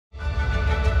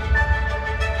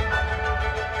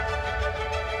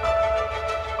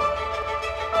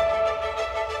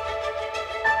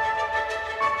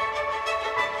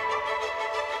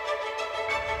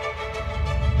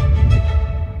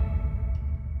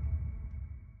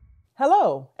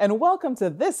Hello, and welcome to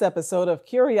this episode of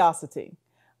Curiosity.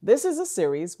 This is a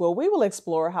series where we will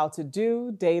explore how to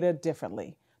do data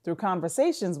differently through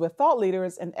conversations with thought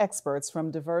leaders and experts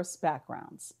from diverse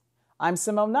backgrounds. I'm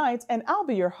Simone Knight, and I'll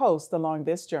be your host along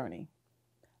this journey.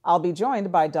 I'll be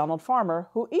joined by Donald Farmer,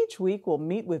 who each week will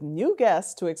meet with new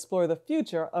guests to explore the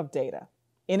future of data.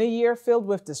 In a year filled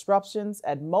with disruptions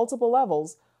at multiple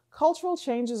levels, cultural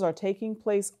changes are taking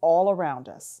place all around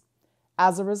us.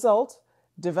 As a result,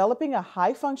 developing a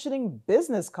high-functioning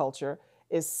business culture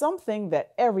is something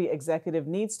that every executive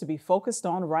needs to be focused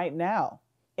on right now.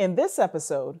 In this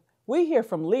episode, we hear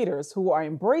from leaders who are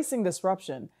embracing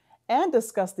disruption and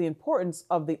discuss the importance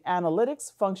of the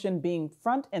analytics function being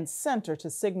front and center to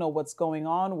signal what's going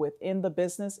on within the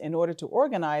business in order to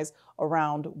organize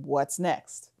around what's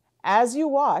next. As you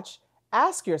watch,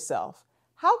 ask yourself,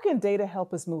 how can data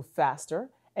help us move faster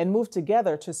and move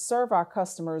together to serve our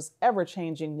customers'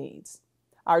 ever-changing needs?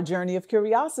 Our journey of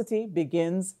curiosity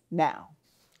begins now.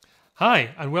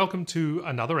 Hi, and welcome to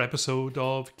another episode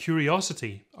of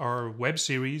Curiosity, our web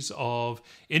series of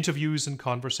interviews and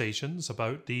conversations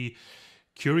about the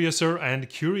curiouser and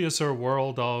curiouser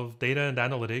world of data and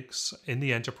analytics in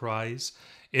the enterprise,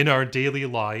 in our daily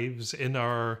lives, in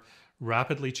our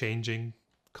rapidly changing,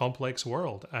 complex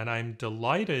world. And I'm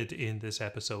delighted in this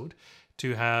episode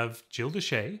to have Jill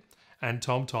Dyché and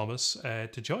Tom Thomas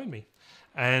to join me.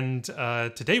 And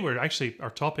today our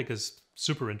topic is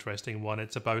super interesting one.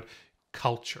 It's about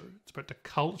culture. It's about the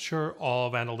culture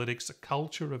of analytics, the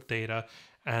culture of data,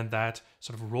 and that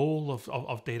sort of role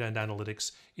of data and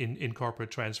analytics in corporate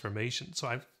transformation. So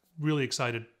I'm really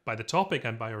excited by the topic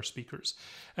and by our speakers.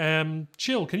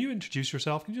 Jill, can you introduce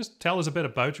yourself? Can you just tell us a bit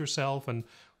about yourself and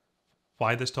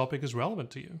why this topic is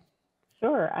relevant to you?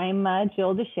 Sure. I'm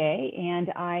Jill Dyché,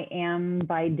 and I am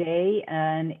by day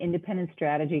an independent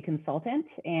strategy consultant.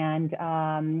 And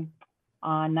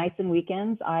on nights and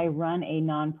weekends, I run a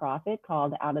nonprofit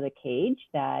called Outta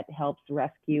that helps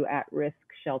rescue at-risk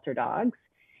shelter dogs.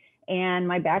 And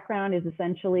my background is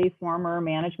essentially former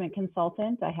management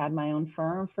consultant. I had my own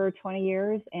firm for 20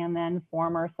 years, and then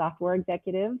former software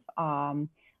executive.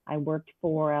 I worked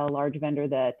for a large vendor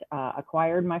that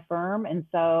acquired my firm. And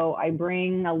so I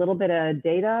bring a little bit of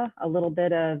data, a little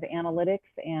bit of analytics,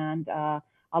 and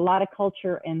a lot of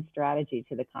culture and strategy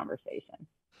to the conversation.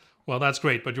 Well, that's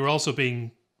great, but you're also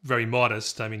being very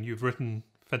modest. I mean, you've written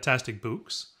fantastic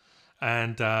books.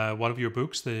 And one of your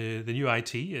books, the new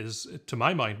IT, is, to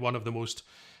my mind, one of the most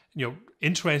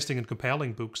interesting and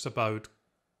compelling books about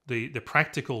the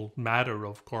practical matter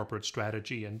of corporate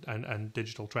strategy and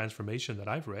digital transformation that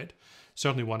I've read.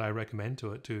 Certainly one I recommend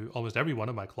to almost every one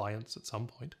of my clients at some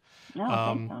point.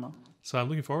 Thanks, Donald. So I'm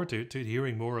looking forward to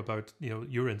hearing more about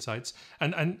your insights.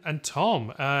 And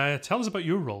Tom, tell us about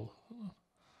your role.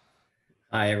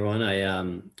 Hi, everyone.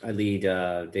 I lead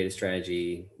data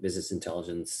strategy, business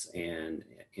intelligence, and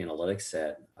analytics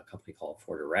at a company called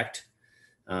FordDirect.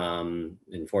 And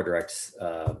FordDirect's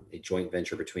a joint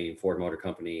venture between Ford Motor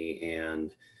Company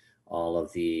and all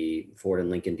of the Ford and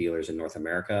Lincoln dealers in North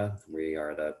America. We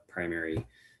are the primary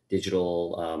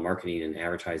digital marketing and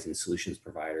advertising solutions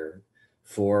provider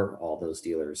for all those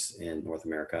dealers in North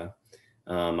America.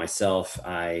 Myself,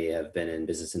 I have been in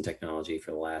business and technology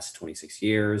for the last 26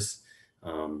 years.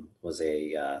 Was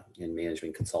in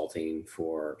management consulting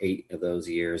for 8 of those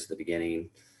years at the beginning,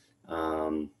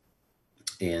 and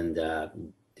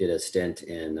did a stint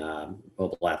in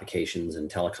mobile applications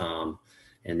and telecom,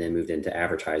 and then moved into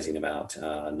advertising about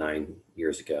 9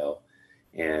 years ago.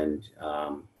 And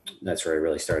that's where I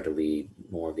really started to lead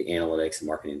more of the analytics and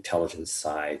marketing intelligence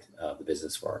side of the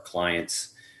business for our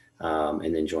clients,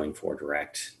 and then joined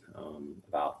FordDirect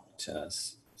about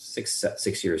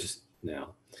 6 years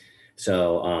now.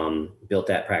 So built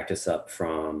that practice up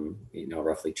from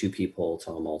roughly 2 people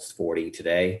to almost 40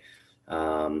 today,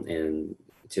 and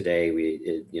today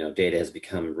data has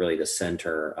become really the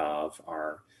center of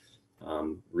our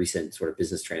recent sort of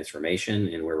business transformation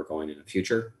and where we're going in the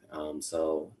future.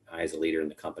 So I, as a leader in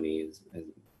the company, is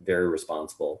very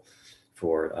responsible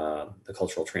for the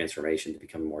cultural transformation to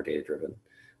become a more data-driven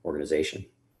organization.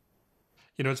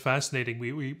 It's fascinating.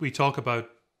 We talk about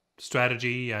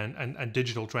strategy and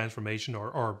digital transformation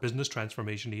or business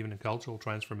transformation, even, and cultural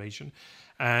transformation.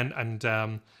 And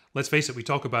let's face it, we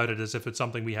talk about it as if it's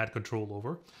something we had control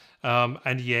over.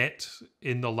 And yet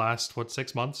in the last,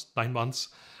 6 months, 9 months,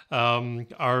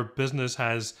 our business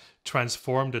has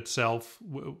transformed itself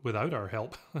without our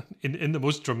help in the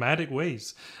most dramatic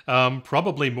ways,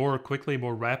 probably more quickly,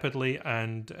 more rapidly,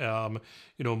 and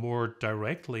more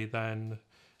directly than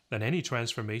any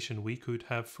transformation we could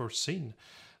have foreseen.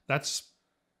 That's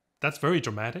very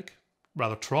dramatic.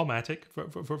 rather traumatic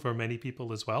for many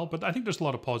people as well. But I think there's a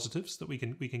lot of positives that we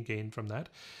can gain from that.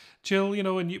 Jill,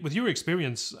 with your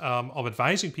experience of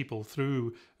advising people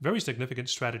through very significant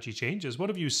strategy changes, what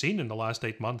have you seen in the last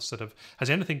 8 months has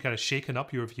anything kind of shaken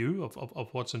up your view of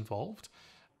what's involved?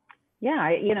 Yeah,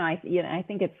 I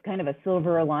think it's kind of a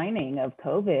silver lining of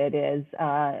COVID is,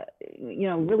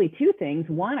 really two things.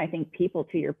 One, I think people,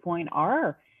 to your point,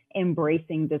 are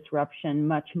embracing disruption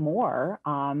much more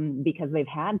because they've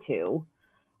had to.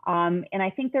 And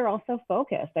I think they're also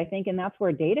focused. I think, and that's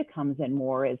where data comes in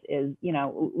more is,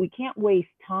 we can't waste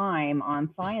time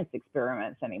on science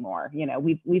experiments anymore.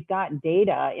 We've got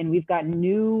data and we've got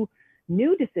new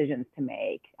decisions to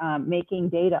make, making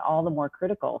data all the more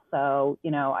critical. So,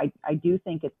 I do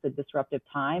think it's a disruptive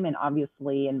time, and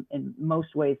obviously in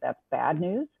most ways that's bad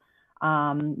news.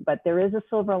 But there is a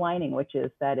silver lining, which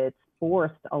is that it's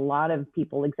forced a lot of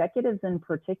people, executives in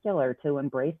particular, to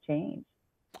embrace change.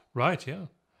 Right, yeah.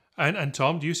 And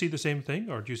Tom, do you see the same thing,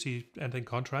 or do you see anything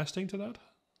contrasting to that?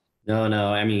 No,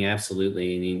 I mean,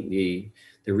 absolutely. I mean,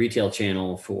 the retail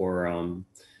channel for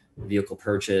vehicle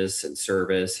purchase and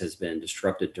service has been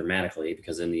disrupted dramatically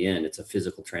because in the end, it's a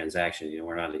physical transaction.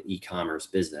 We're not an e-commerce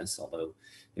business, although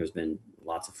there's been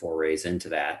lots of forays into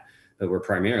that. But we're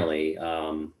primarily,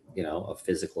 a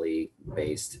physically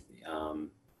based,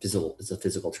 it's a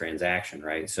physical transaction,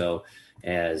 right? So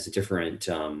as different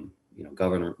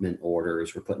government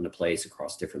orders were put into place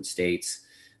across different states.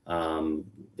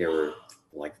 There were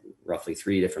like roughly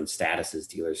 3 different statuses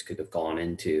dealers could have gone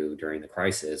into during the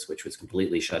crisis, which was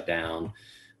completely shut down,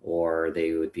 or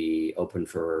they would be open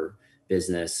for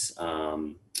business,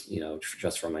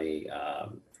 just from a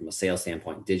sales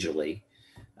standpoint digitally,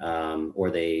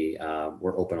 or they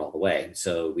were open all the way.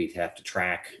 So we'd have to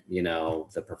track,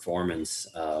 the performance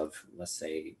of, let's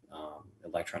say,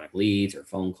 electronic leads or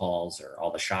phone calls or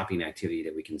all the shopping activity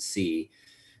that we can see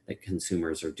that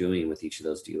consumers are doing with each of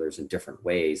those dealers in different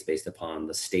ways based upon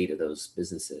the state of those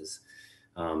businesses.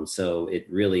 So it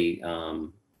really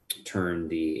turned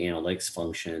the analytics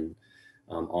function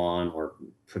on, or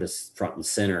put us front and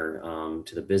center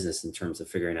to the business in terms of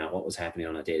figuring out what was happening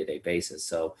on a day-to-day basis.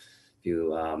 So if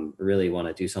you really want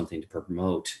to do something to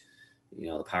promote,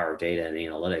 the power of data and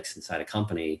analytics inside a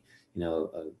company, a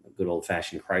good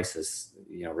old-fashioned crisis,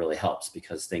 really helps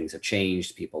because things have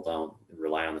changed. People don't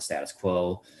rely on the status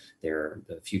quo.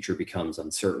 The future becomes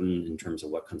uncertain in terms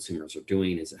of what consumers are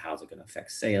doing. How's it going to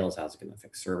affect sales? How's it going to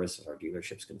affect service? Is our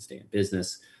dealerships going to stay in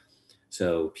business?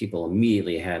 So people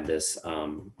immediately had this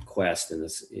quest and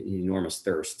this enormous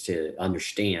thirst to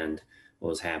understand what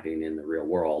was happening in the real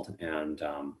world. And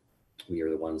we are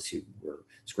the ones who were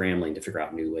scrambling to figure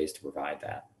out new ways to provide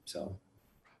that. So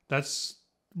that's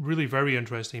really very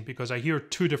interesting because I hear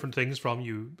 2 different things from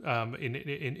you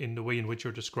in the way in which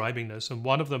you're describing this, and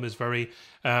one of them is very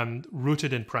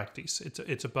rooted in practice.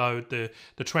 It's about the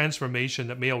transformation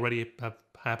that may already have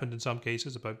happened in some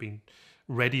cases, about being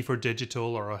ready for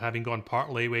digital or having gone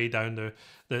partly way down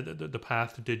the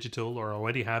path to digital, or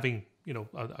already having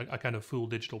a kind of full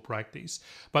digital practice.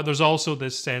 But there's also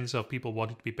this sense of people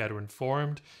wanting to be better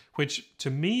informed, which to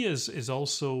me is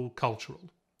also cultural.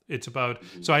 It's about,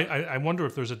 so I wonder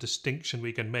if there's a distinction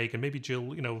we can make, and maybe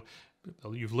Jill,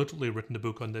 you've literally written a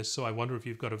book on this, so I wonder if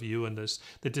you've got a view on this,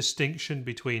 the distinction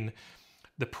between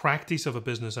the practice of a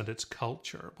business and its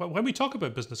culture. When we talk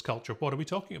about business culture, what are we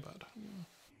talking about?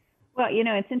 Well,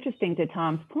 it's interesting to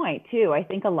Tom's point too. I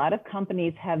think a lot of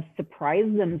companies have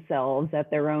surprised themselves at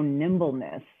their own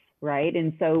nimbleness, right?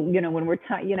 And so, when we're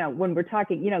talking,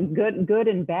 good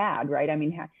and bad, right? I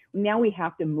mean, now we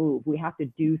have to move. We have to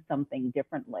do something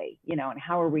differently, and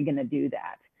how are we going to do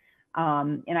that?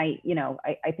 And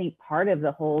I think part of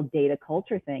the whole data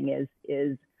culture thing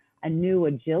is a new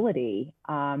agility.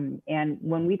 And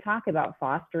when we talk about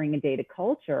fostering a data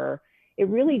culture, it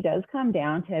really does come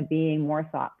down to being more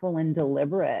thoughtful and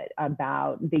deliberate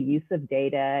about the use of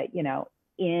data,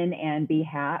 in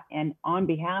and on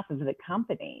behalf of the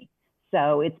company.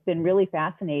 So it's been really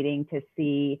fascinating to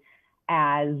see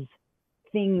as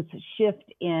things shift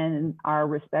in our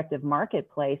respective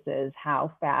marketplaces,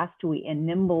 how fast and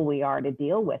nimble we are to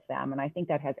deal with them. And I think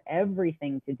that has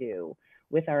everything to do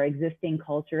with our existing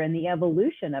culture and the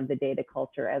evolution of the data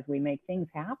culture as we make things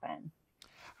happen.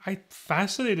 I'm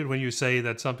fascinated when you say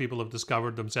that some people have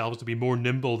discovered themselves to be more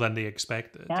nimble than they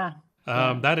expected. Yeah.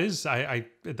 That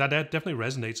definitely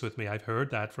resonates with me. I've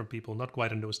heard that from people, not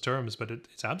quite in those terms, but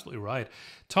it's absolutely right.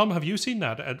 Tom, have you seen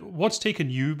that? What's taken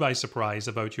you by surprise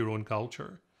about your own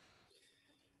culture?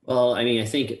 Well, I mean, I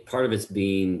think part of it's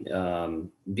being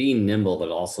nimble, but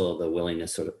also the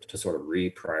willingness to sort of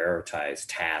reprioritize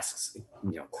tasks,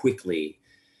 quickly,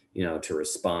 to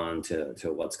respond to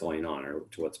what's going on or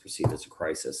to what's perceived as a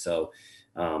crisis. So,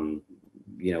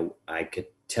 I could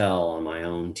tell on my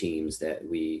own teams that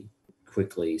we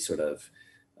quickly sort of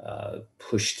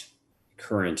pushed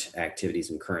current activities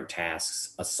and current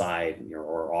tasks aside,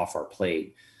 or off our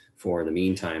plate for the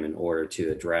meantime, in order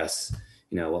to address,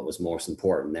 what was most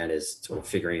important. That is sort of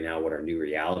figuring out what our new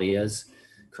reality is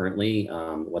currently,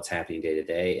 what's happening day to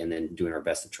day, and then doing our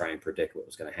best to try and predict what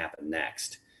was going to happen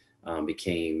next.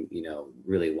 Became,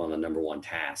 really one of the number one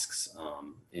tasks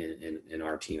in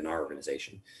our team, in our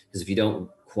organization. Because if you don't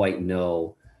quite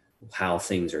know how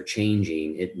things are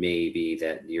changing, it may be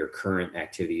that your current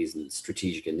activities and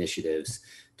strategic initiatives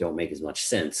don't make as much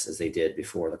sense as they did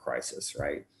before the crisis,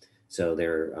 right? So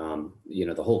they're,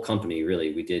 the whole company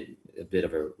really, we did a bit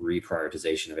of a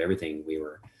reprioritization of everything we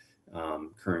were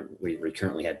we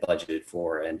currently had budgeted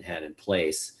for and had in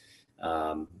place.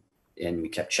 And we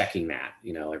kept checking that,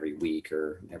 every week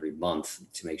or every month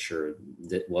to make sure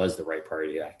that was the right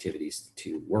priority activities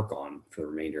to work on for the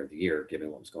remainder of the year,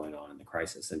 given what was going on in the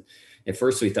crisis. And at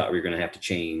first we thought we were going to have to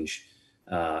change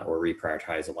or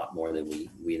reprioritize a lot more than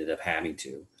we ended up having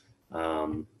to.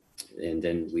 And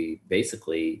then we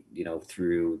basically,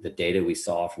 through the data we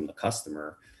saw from the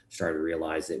customer, started to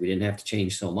realize that we didn't have to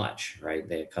change so much, right?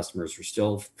 The customers were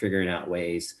still figuring out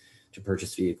ways to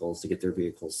purchase vehicles, to get their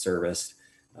vehicles serviced.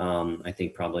 I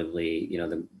think probably,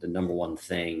 the number one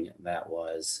thing that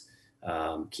was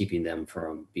keeping them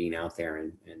from being out there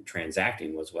and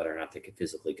transacting was whether or not they could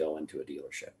physically go into a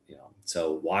dealership.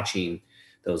 So watching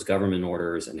those government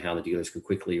orders and how the dealers could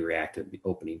quickly react to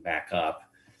opening back up,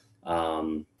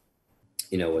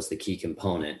 was the key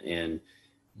component. And,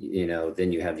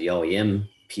 then you have the OEM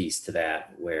piece to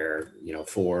that, where,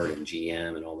 Ford and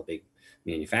GM and all the big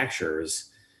manufacturers,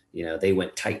 they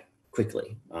went tight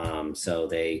quickly. So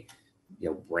they,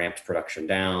 ramped production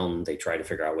down. They tried to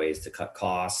figure out ways to cut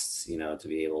costs, to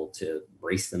be able to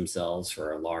brace themselves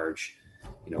for a large,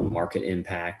 market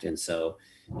impact. And so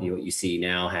what you see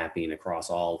now happening across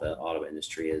all the auto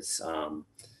industry is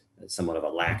somewhat of a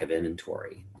lack of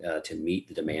inventory to meet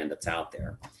the demand that's out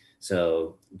there.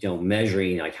 So,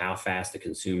 measuring like how fast the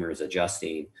consumer is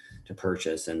adjusting to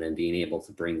purchase and then being able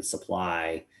to bring the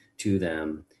supply to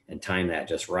them and time that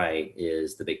just right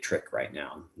is the big trick right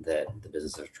now that the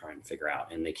businesses are trying to figure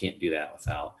out. And they can't do that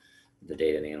without the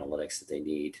data and analytics that they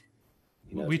need.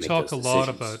 We talk a lot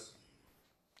about,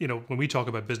 when we talk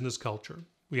about business culture,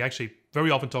 we actually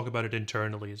very often talk about it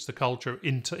internally. It's the culture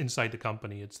inside the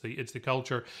company. It's the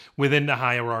culture within the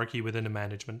hierarchy, within the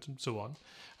management, and so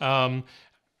on.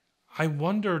 I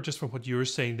wonder, just from what you're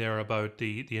saying there about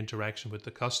the interaction with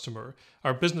the customer,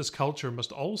 our business culture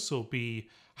must also be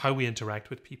how we interact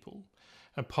with people.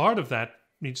 And part of that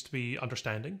needs to be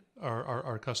understanding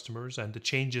our customers and the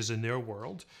changes in their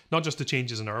world, not just the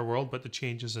changes in our world, but the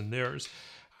changes in theirs.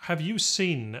 Have you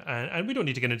seen, and we don't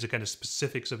need to get into kind of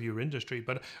specifics of your industry,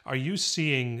 but are you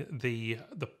seeing the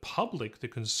public, the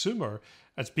consumer,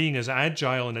 as being as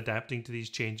agile and adapting to these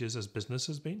changes as business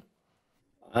has been?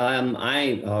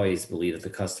 I always believe that the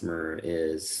customer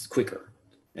is quicker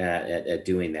at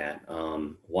doing that.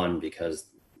 One, because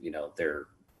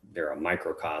they're a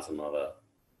microcosm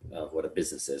of what a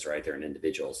business is, right? They're an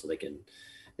individual, so they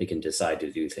can decide to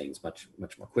do things much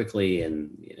more quickly,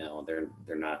 and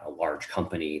they're not a large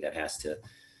company that has to,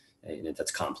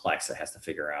 that's complex, that has to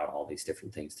figure out all these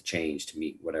different things to change to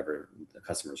meet whatever the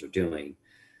customers are doing.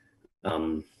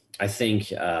 I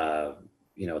think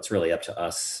it's really up to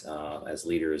us as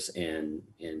leaders in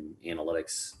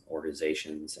analytics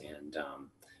organizations and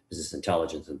business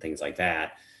intelligence and things like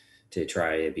that to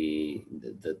try to be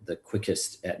the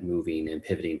quickest at moving and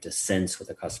pivoting to sense what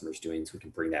the customer's doing, so we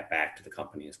can bring that back to the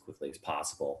company as quickly as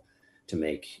possible to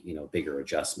make bigger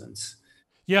adjustments.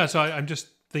 Yeah, so I'm just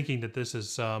thinking that this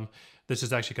is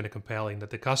actually kind of compelling, that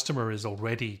the customer is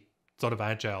already sort of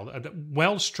agile,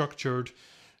 well-structured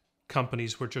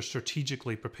companies which are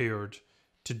strategically prepared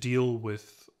to deal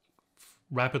with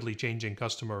rapidly changing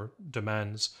customer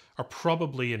demands are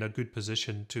probably in a good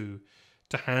position to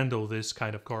handle this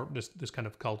kind of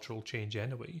cultural change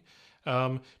anyway.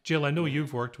 Jill, I know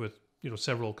you've worked with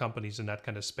several companies in that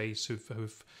kind of space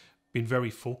who've been very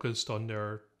focused on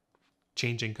their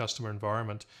changing customer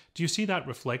environment. Do you see that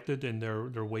reflected in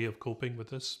their way of coping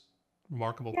with this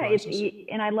remarkable crisis?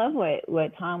 And I love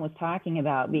what Tom was talking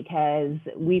about, because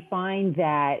we find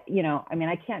that,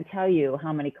 I can't tell you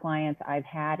how many clients I've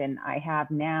had and I have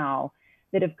now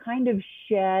that have kind of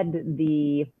shed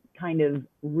the kind of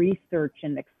research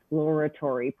and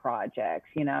exploratory projects,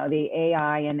 the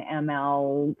AI and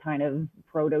ML kind of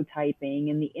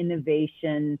prototyping and the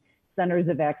innovation centers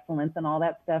of excellence and all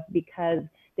that stuff, because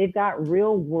They've got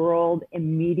real world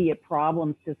immediate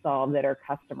problems to solve that are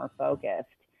customer focused.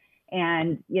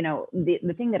 And,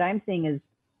 the thing that I'm seeing is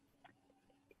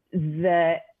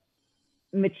the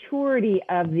maturity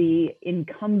of the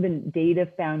incumbent data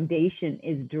foundation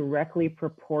is directly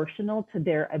proportional to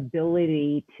their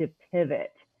ability to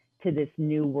pivot to this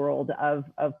new world of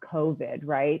COVID,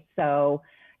 right? So,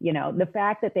 the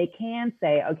fact that they can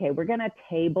say, okay, we're going to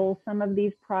table some of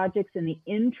these projects in the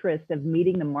interest of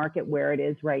meeting the market where it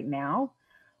is right now.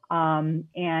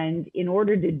 And in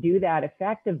order to do that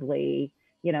effectively,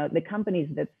 the companies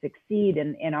that succeed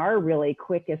and are really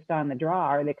quickest on the draw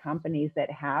are the companies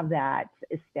that have that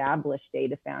established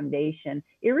data foundation,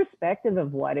 irrespective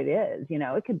of what it is.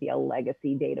 It could be a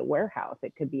legacy data warehouse.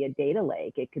 It could be a data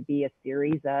lake. It could be a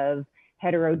series of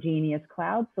heterogeneous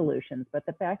cloud solutions. But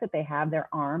the fact that they have their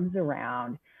arms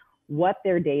around what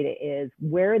their data is,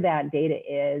 where that data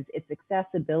is, its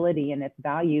accessibility and its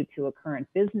value to a current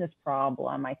business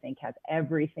problem, I think has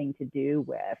everything to do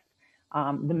with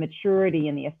the maturity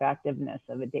and the effectiveness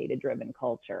of a data-driven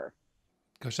culture.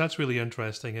 Gosh, that's really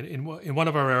interesting. And in one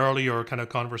of our earlier kind of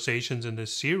conversations in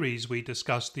this series, we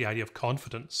discussed the idea of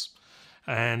confidence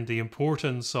and the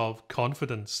importance of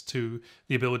confidence to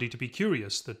the ability to be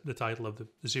curious. The title of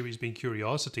the series being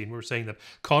Curiosity. And we're saying that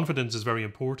confidence is very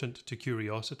important to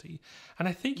curiosity. And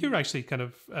I think you're actually kind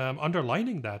of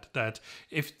underlining that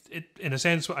if it, in a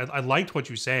sense, I liked what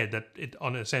you said, that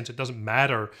in a sense, it doesn't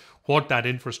matter what that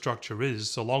infrastructure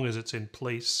is, so long as it's in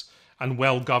place and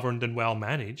well governed and well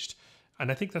managed.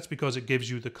 And I think that's because it gives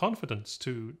you the confidence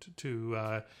to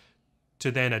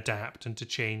then adapt and to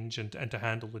change and to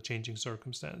handle the changing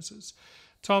circumstances.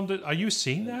 Tom, are you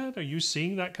seeing that? Are you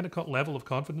seeing that kind of level of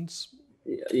confidence?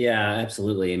 Yeah,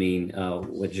 absolutely. I mean,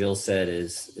 what Jill said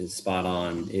is spot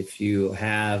on. If you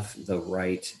have the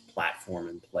right platform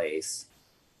in place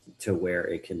to where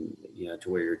it can, to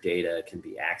where your data can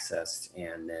be accessed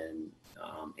and then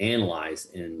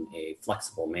analyzed in a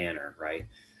flexible manner, right?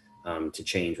 To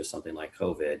change with something like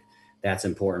COVID, that's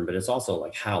important. But it's also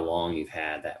like how long you've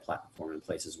had that platform in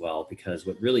place as well, because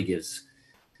what really gives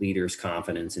leaders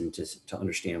confidence and to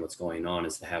understand what's going on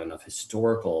is to have enough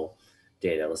historical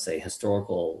data, let's say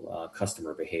historical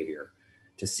customer behavior,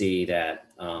 to see that,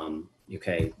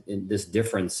 okay, in this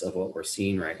difference of what we're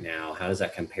seeing right now, how does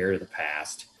that compare to the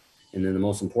past? And then the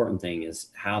most important thing is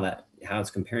how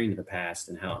it's comparing to the past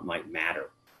and how it might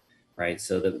matter, right?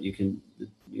 So that you can,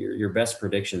 your best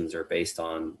predictions are based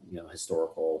on,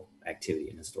 historical activity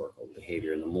and historical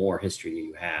behavior. And the more history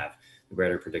you have, the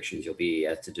better predictions you'll be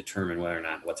as to determine whether or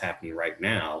not what's happening right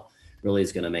now really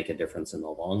is going to make a difference in the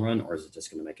long run, or is it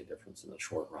just going to make a difference in the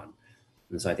short run?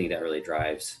 And so I think that really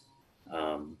drives,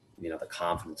 the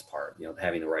confidence part,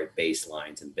 having the right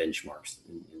baselines and benchmarks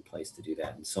in place to do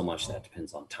that. And so much that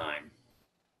depends on time.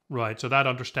 Right. So that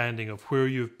understanding of where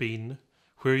you've been,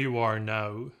 where you are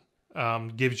now,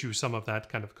 gives you some of that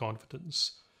kind of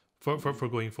confidence for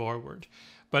going forward.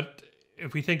 But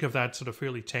if we think of that sort of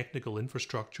fairly technical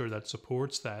infrastructure that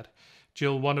supports that,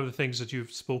 Jill, one of the things that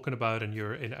you've spoken about and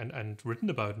written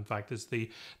about, in fact, is the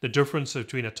difference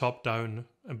between a top-down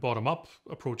and bottom-up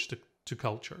approach to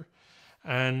culture.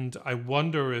 And I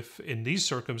wonder if in these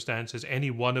circumstances,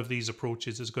 any one of these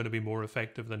approaches is going to be more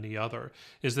effective than the other.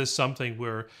 Is this something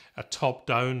where a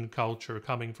top-down culture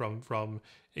coming from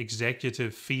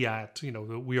executive fiat,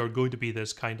 that we are going to be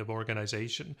this kind of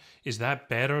organization, is that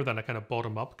better than a kind of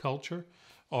bottom-up culture?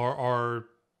 Or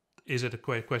is it a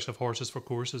question of horses for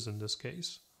courses in this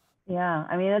case? Yeah,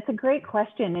 I mean, that's a great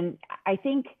question. And I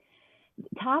think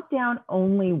top-down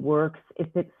only works if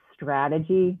it's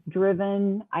strategy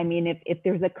driven. I mean, if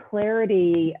there's a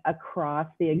clarity across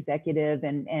the executive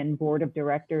and board of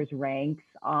directors ranks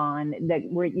on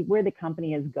where the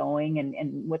company is going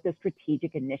and what the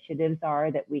strategic initiatives are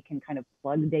that we can kind of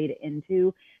plug data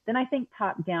into, then I think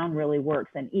top down really works.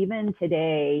 And even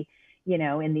today,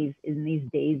 in these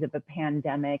days of a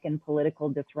pandemic and political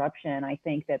disruption, I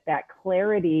think that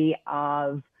clarity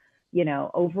of,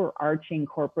 overarching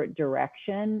corporate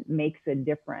direction makes a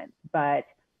difference. But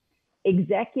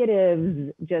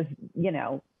executives just,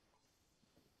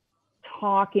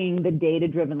 talking the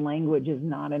data-driven language is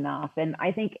not enough. And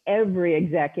I think every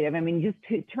executive,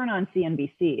 just turn on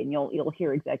CNBC and you'll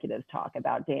hear executives talk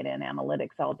about data and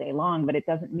analytics all day long, but it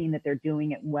doesn't mean that they're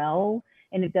doing it well.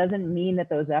 And it doesn't mean that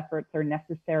those efforts are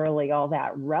necessarily all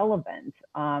that relevant,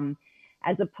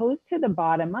 as opposed to the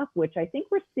bottom up, which I think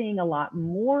we're seeing a lot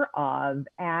more of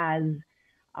as,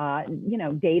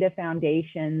 data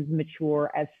foundations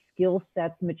mature, as skill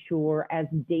sets mature, as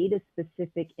data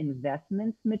specific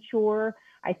investments mature.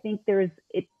 I think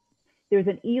there's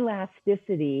an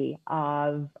elasticity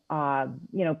of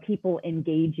people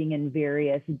engaging in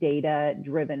various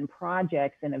data-driven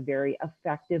projects in a very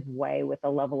effective way with a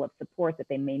level of support that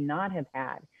they may not have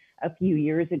had a few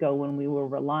years ago when we were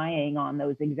relying on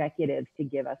those executives to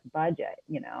give us budget.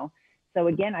 So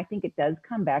again, I think it does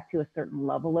come back to a certain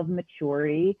level of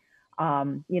maturity,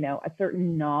 a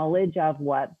certain knowledge of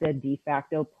what the de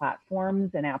facto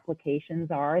platforms and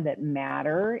applications are that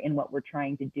matter in what we're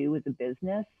trying to do as a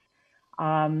business.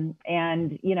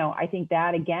 I think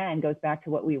that again goes back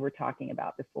to what we were talking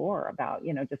about before about,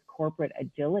 just corporate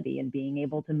agility and being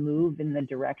able to move in the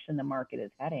direction the market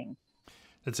is heading.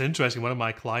 It's interesting. One of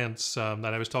my clients that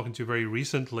I was talking to very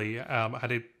recently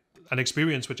had an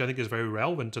experience which I think is very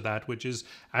relevant to that, which is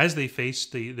as they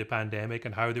faced the pandemic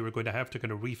and how they were going to have to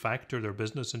kind of refactor their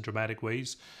business in dramatic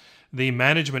ways, the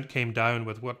management came down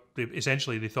with what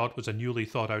essentially they thought was a newly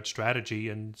thought out strategy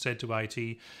and said to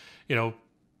IT,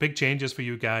 big changes for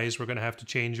you guys. We're going to have to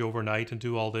change overnight and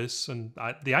do all this. And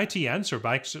the IT answer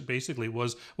back basically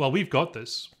was, well, we've got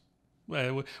this.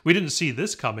 We didn't see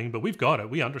this coming, but we've got it.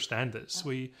 We understand this.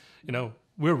 We're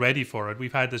ready for it.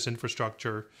 We've had this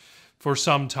infrastructure for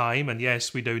some time. And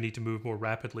yes, we do need to move more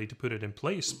rapidly to put it in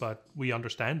place, but we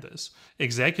understand this.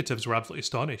 Executives were absolutely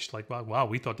astonished. Like, wow,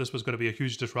 we thought this was going to be a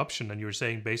huge disruption. And you were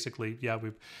saying basically, yeah,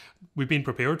 we've been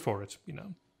prepared for it,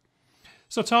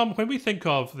 So Tom, when we think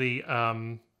of the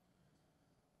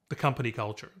company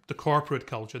culture, the corporate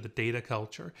culture, the data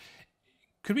culture,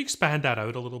 could we expand that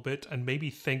out a little bit and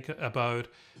maybe think about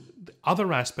the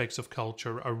other aspects of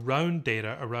culture around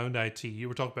data, around IT?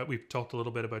 We've talked a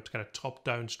little bit about kind of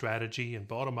top-down strategy and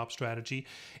bottom-up strategy.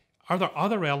 Are there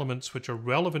other elements which are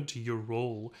relevant to your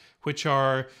role, which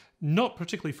are not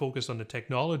particularly focused on the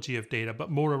technology of data,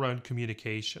 but more around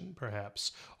communication,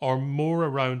 perhaps, or more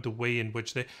around the way in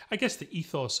which the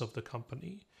ethos of the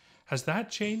company? Has that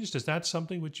changed? Is that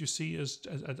something which you see as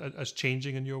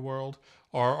changing in your world?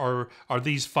 Or are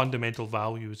these fundamental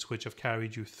values which have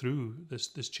carried you through this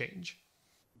change?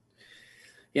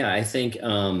 Yeah, I think,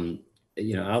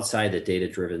 outside the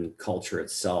data-driven culture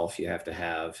itself, you have to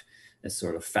have a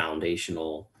sort of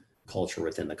foundational culture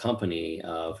within the company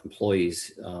of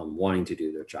employees wanting to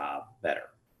do their job better,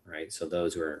 right? So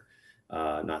those who are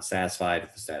not satisfied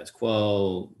with the status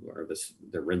quo or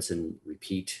the rinse and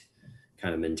repeat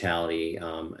kind of mentality,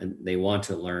 and they want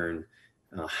to learn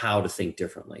how to think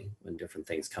differently when different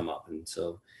things come up. And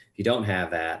so if you don't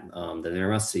have that, then there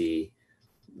must be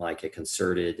like a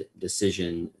concerted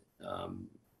decision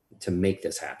to make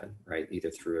this happen, right? Either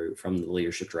from the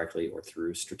leadership directly or through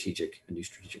a new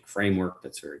strategic framework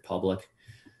that's very public,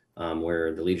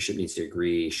 where the leadership needs to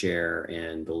agree, share,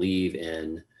 and believe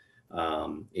in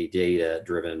a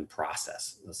data-driven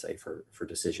process, let's say for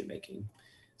decision making.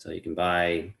 So you can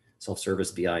buy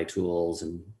self-service BI tools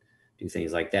and do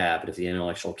things like that. But if the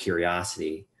intellectual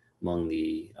curiosity among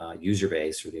the user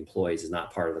base or the employees is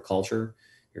not part of the culture,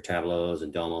 your Tableaus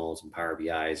and Domos and Power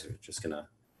BIs are just going to,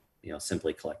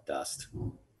 simply collect dust.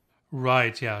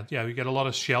 Right. Yeah. You get a lot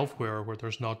of shelfware where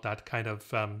there's not that kind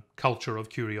of culture of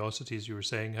curiosity, as you were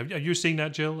saying. Have you seen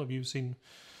that, Jill? Have you seen?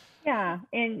 Yeah,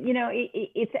 and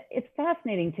it's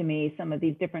fascinating to me, some of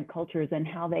these different cultures and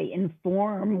how they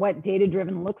inform what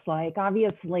data-driven looks like.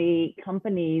 Obviously,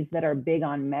 companies that are big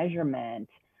on measurement,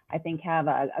 I think, have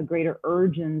a greater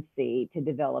urgency to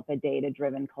develop a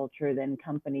data-driven culture than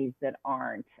companies that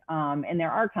aren't. And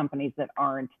there are companies that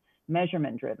aren't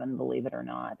measurement-driven, believe it or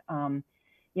not.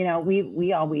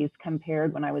 We always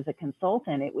compared when I was a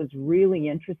consultant, it was really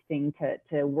interesting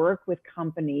to work with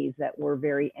companies that were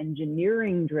very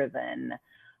engineering driven,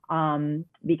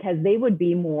 because they would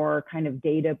be more kind of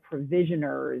data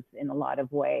provisioners in a lot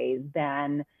of ways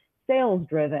than sales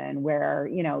driven, where,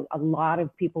 a lot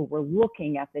of people were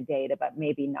looking at the data, but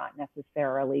maybe not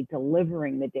necessarily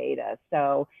delivering the data.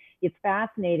 So it's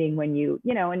fascinating when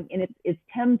and it's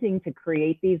tempting to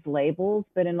create these labels,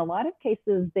 but in a lot of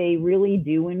cases, they really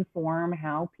do inform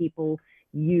how people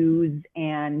use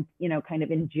and, kind of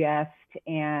ingest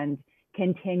and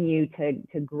continue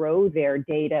to grow their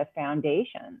data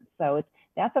foundation. So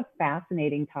that's a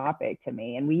fascinating topic to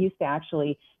me. And we used to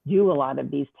actually do a lot of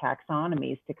these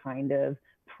taxonomies to kind of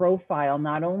profile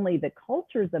not only the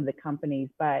cultures of the companies,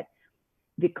 but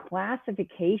the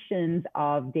classifications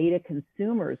of data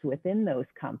consumers within those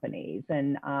companies.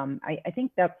 And I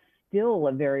think that's still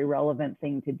a very relevant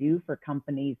thing to do for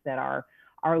companies that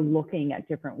are looking at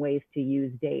different ways to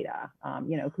use data.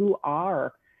 Who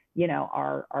are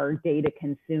our data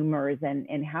consumers,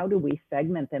 and how do we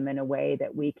segment them in a way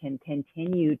that we can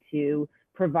continue to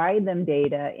provide them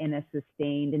data in a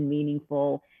sustained and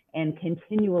meaningful and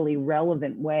continually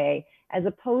relevant way, as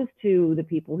opposed to the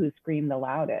people who scream the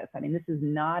loudest. I mean, this is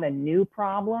not a new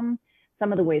problem.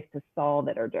 Some of the ways to solve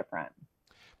it are different.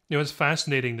 It's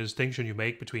fascinating the distinction you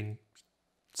make between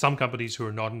some companies who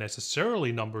are not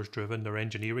necessarily numbers driven, they're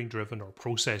engineering driven or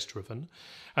process driven.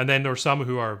 And then there are some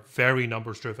who are very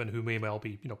numbers driven, who may well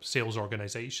be, sales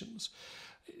organizations.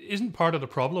 Isn't part of the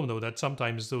problem, though, that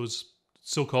sometimes those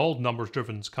so-called numbers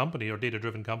driven company or data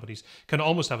driven companies can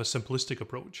almost have a simplistic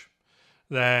approach?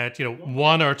 That,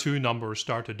 one or two numbers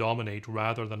start to dominate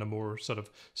rather than a more sort of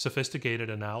sophisticated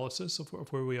analysis of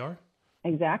where we are?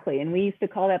 Exactly. And we used to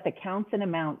call that the counts and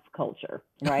amounts culture,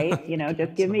 right?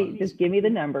 Just give me the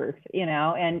numbers,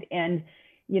 and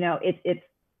it's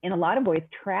in a lot of ways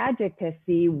tragic to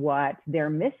see what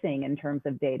they're missing in terms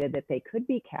of data that they could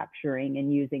be capturing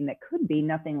and using that could be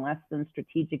nothing less than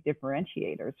strategic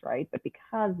differentiators, right? But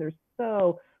because they're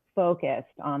so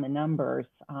focused on the numbers,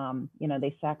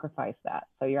 they sacrifice that.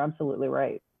 So you're absolutely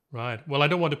right. Right. Well, I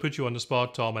don't want to put you on the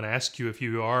spot, Tom, and ask you if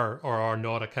you are or are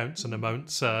not a counts and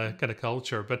amounts kind of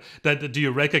culture. But do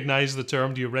you recognize the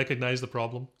term? Do you recognize the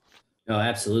problem? No,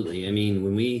 absolutely. I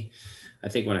mean, I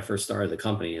think when I first started the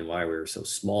company and why we were so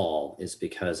small is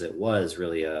because it was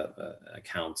really a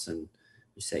counts and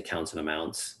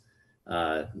amounts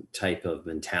type of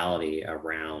mentality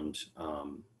around,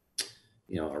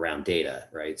 around data,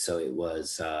 right? So it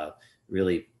was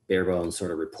really bare bones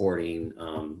sort of reporting.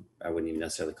 I wouldn't even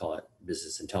necessarily call it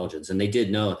business intelligence. And they did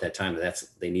know at that time that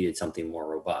they needed something more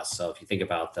robust. So if you think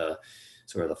about the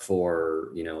sort of the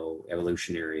four,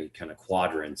 evolutionary kind of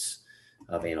quadrants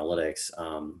of analytics,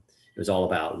 it was all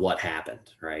about what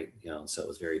happened, right? So it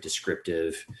was very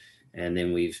descriptive. And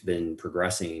then we've been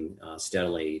progressing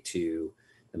steadily to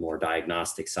the more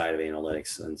diagnostic side of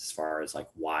analytics, and as far as like,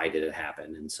 why did it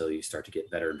happen? And so you start to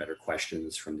get better and better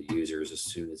questions from the users as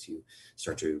soon as you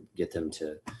start to get them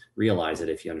to realize that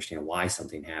if you understand why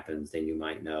something happens, then you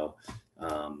might know,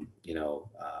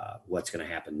 what's going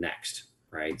to happen next,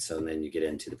 right? So then you get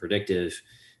into the predictive,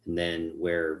 and then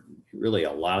where really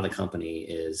a lot of the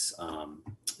company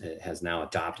has now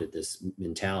adopted this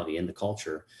mentality in the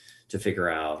culture to figure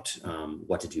out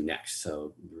what to do next.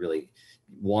 So really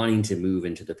wanting to move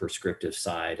into the prescriptive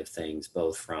side of things,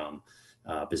 both from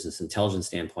a business intelligence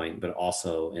standpoint, but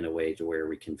also in a way to where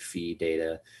we can feed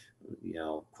data,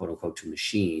 quote unquote, to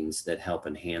machines that help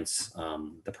enhance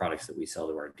the products that we sell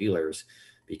to our dealers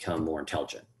become more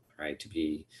intelligent, right? To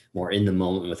be more in the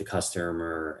moment with the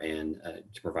customer and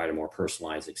to provide a more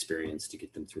personalized experience to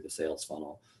get them through the sales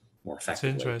funnel more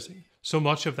effectively. That's interesting. So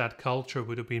much of that culture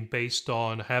would have been based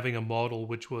on having a model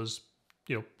which was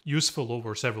useful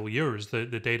over several years. The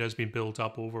data has been built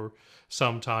up over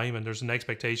some time, and there's an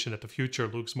expectation that the future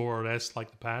looks more or less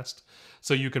like the past.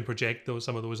 So you can project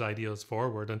some of those ideas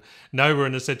forward. And now we're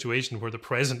in a situation where the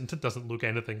present doesn't look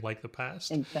anything like the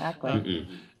past. Exactly.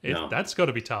 That's got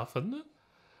to be tough, isn't it?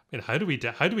 I mean, how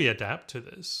do we adapt to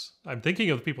this? I'm thinking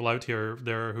of people out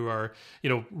there who are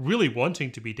really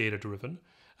wanting to be data driven,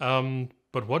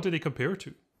 but what do they compare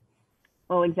to?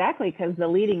 Well, exactly, because the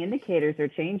leading indicators are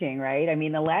changing, right? I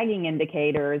mean, the lagging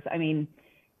indicators, pity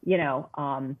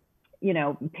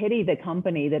the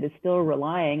company that is still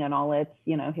relying on all its,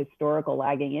 historical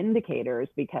lagging indicators,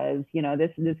 because,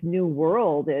 this new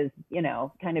world is,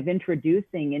 kind of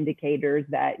introducing indicators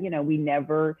that, we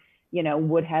never,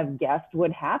 would have guessed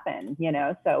would happen,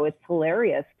 so it's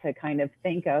hilarious to kind of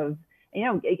think of,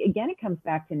 again, it comes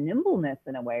back to nimbleness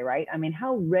in a way, right? I mean,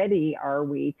 how ready are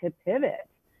we to pivot?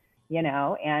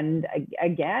 And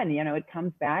again, it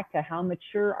comes back to how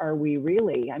mature are we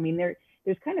really? I mean,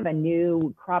 there's kind of a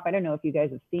new crop. I don't know if you guys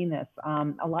have seen this.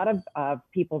 A lot of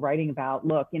people writing about,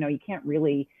 look, you can't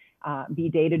really be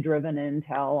data driven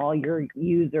until all your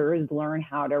users learn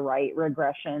how to write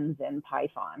regressions in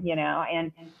Python,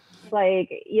 and like,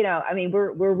 I mean,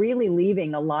 we're really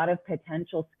leaving a lot of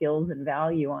potential skills and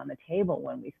value on the table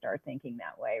when we start thinking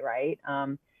that way, right?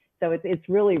 So it's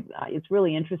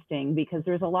really interesting, because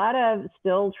there's a lot of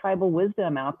still tribal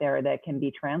wisdom out there that can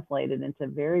be translated into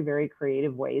very, very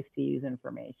creative ways to use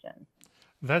information.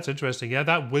 That's interesting. Yeah,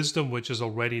 that wisdom which is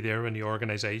already there in the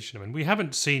organization. I mean, we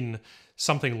haven't seen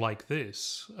something like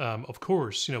this. Of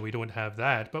course, we don't have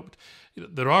that, but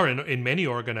there are in many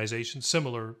organizations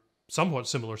somewhat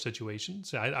similar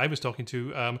situations. I was talking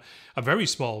to a very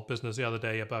small business the other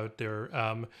day about their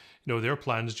their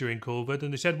plans during COVID,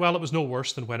 and they said, well, it was no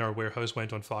worse than when our warehouse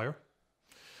went on fire.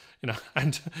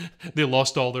 And they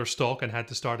lost all their stock and had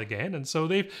to start again. And so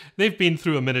they've been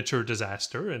through a miniature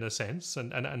disaster in a sense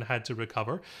and had to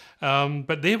recover.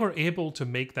 But they were able to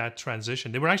make that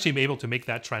transition. They were actually able to make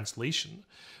that translation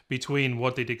between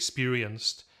what they'd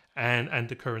experienced and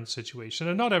the current situation.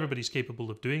 And not everybody's capable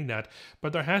of doing that,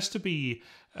 but there has to be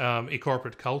a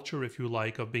corporate culture, if you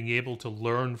like, of being able to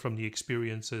learn from the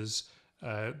experiences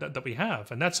that we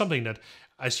have. And that's something that,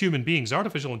 as human beings,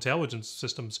 artificial intelligence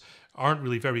systems aren't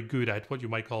really very good at what you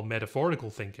might call metaphorical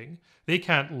thinking. They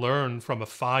can't learn from a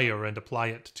fire and apply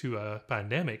it to a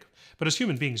pandemic. But as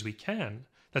human beings, we can.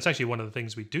 That's actually one of the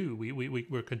things we do.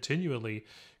 We're continually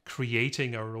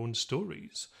creating our own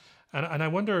stories. And I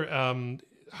wonder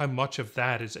how much of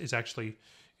that is actually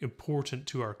important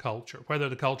to our culture, whether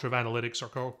the culture of analytics or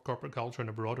corporate culture in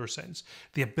a broader sense,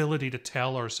 the ability to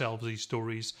tell ourselves these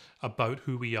stories about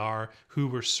who we are, who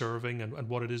we're serving, and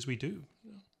what it is we do.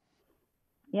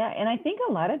 Yeah, and I think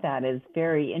a lot of that is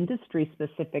very industry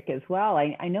specific as well.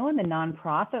 I know in the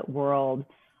nonprofit world,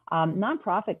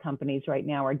 nonprofit companies right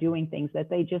now are doing things that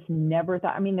they just never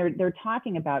thought. I mean, they're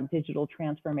talking about digital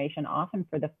transformation often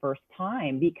for the first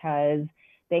time because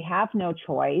they have no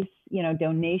choice. You know,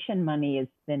 donation money is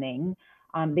thinning.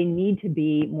 They need to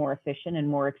be more efficient and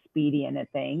more expedient at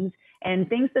things, and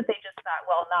things that they just thought,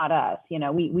 well, not us. You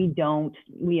know,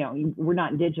 we're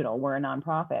not digital. We're a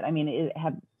nonprofit. I mean, it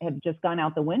have just gone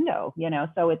out the window. You know,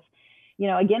 so it's, you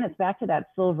know, again, it's back to that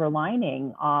silver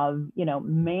lining of, you know,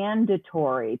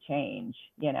 mandatory change.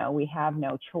 You know, we have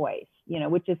no choice. You know,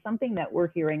 which is something that we're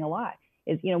hearing a lot.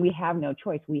 Is, you know, we have no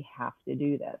choice. We have to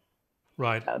do this.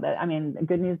 Right. So that, I mean,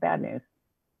 good news, bad news.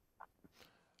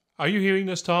 Are you hearing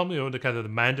this, Tom? You know, the kind of the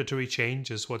mandatory change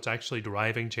is what's actually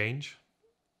driving change?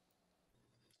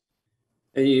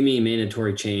 And you mean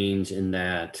mandatory change in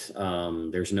that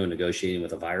there's no negotiating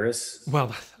with a virus?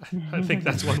 Well, I think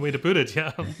that's one way to put it,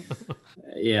 yeah.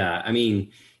 Yeah, I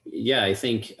mean, yeah, I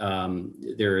think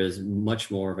there is much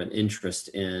more of an interest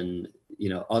in, you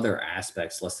know, other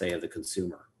aspects, let's say, of the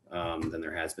consumer than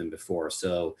there has been before.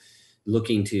 So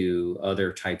looking to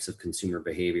other types of consumer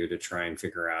behavior to try and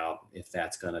figure out if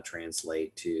that's going to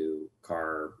translate to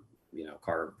car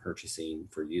purchasing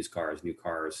for used cars, new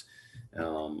cars,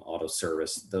 auto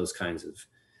service, those kinds of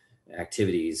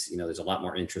activities. You know, there's a lot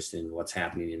more interest in what's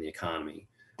happening in the economy,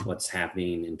 what's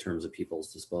happening in terms of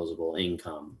people's disposable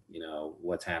income, you know,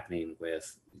 what's happening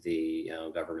with the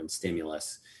government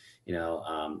stimulus,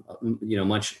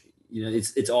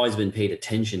 it's always been paid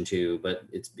attention to, but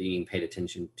it's being paid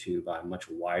attention to by a much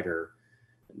larger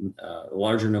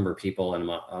number of people and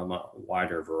a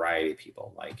wider variety of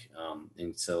people.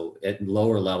 And so at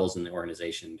lower levels in the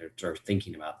organization, they're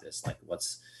thinking about this, like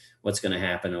what's going to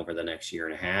happen over the next year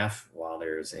and a half while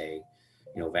there's a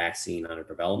vaccine under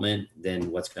development.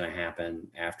 Then what's going to happen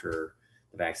after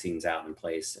the vaccine's out in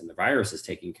place and the virus is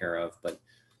taken care of. But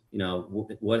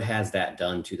what has that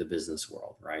done to the business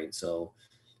world, right? So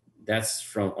that's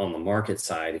from on the market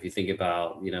side. If you think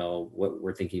about, what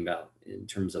we're thinking about in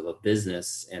terms of a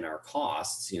business and our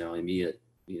costs, immediate,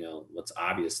 what's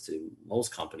obvious to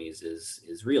most companies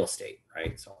is real estate,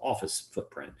 right? So office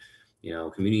footprint,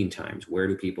 commuting times, where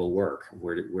do people work?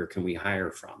 Where can we hire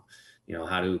from?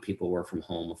 How do people work from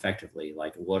home effectively?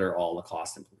 Like, what are all the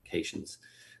cost implications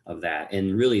of that?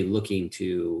 And really looking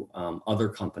to other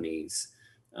companies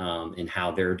and how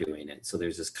they're doing it. So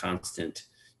there's this constant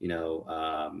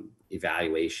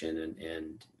evaluation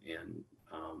and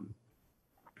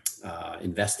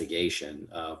investigation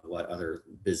of what other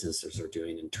businesses are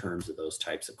doing in terms of those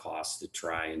types of costs to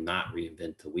try and not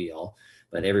reinvent the wheel.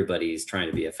 But everybody's trying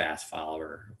to be a fast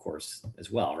follower, of course, as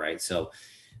well, right? So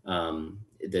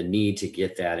the need to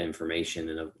get that information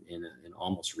in an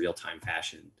almost real-time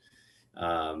fashion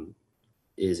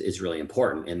is really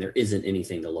important, and there isn't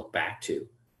anything to look back to.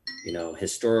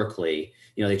 Historically,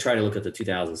 they try to look at the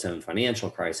 2007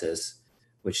 financial crisis,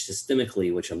 which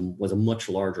systemically, was a much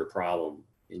larger problem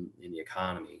in the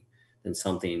economy than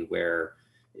something where,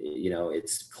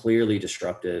 it's clearly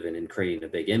disruptive and in creating a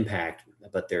big impact,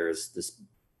 but there's this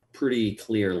pretty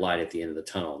clear light at the end of the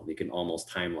tunnel. You can almost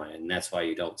timeline it. And that's why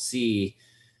you don't see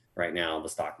right now the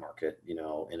stock market, in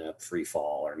a free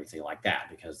fall or anything like that,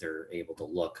 because they're able to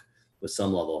look with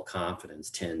some level of confidence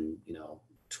 10,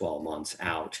 12 months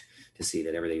out to see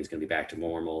that everything's going to be back to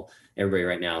normal. Everybody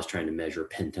right now is trying to measure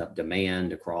pent-up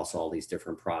demand across all these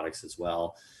different products as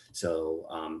well.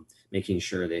 So making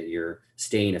sure that you're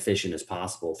staying efficient as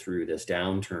possible through this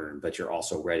downturn, but you're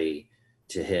also ready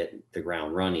to hit the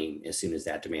ground running as soon as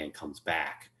that demand comes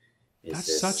back.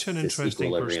 That's such an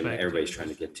interesting perspective that everybody's trying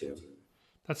to get to.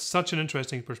 That's such an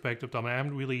interesting perspective, Tom. I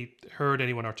haven't really heard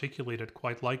anyone articulate it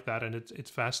quite like that, and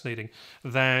it's fascinating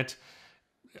that.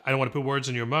 I don't want to put words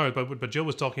in your mouth, but Jill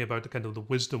was talking about the kind of the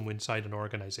wisdom inside an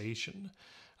organization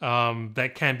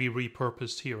that can be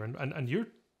repurposed here. And you're,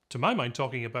 to my mind,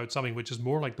 talking about something which is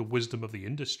more like the wisdom of the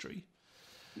industry.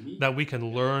 that we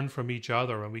can learn from each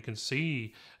other, and we can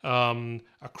see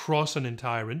across an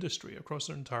entire industry, across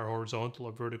an entire horizontal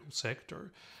or vertical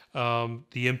sector,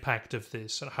 the impact of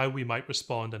this and how we might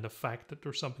respond, and the fact that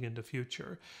there's something in the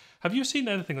future. Have you seen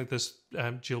anything like this,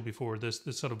 Jill, before? This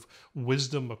sort of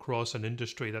wisdom across an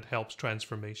industry that helps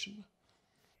transformation?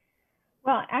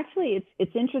 Well, actually,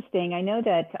 it's interesting. I know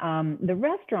that the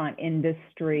restaurant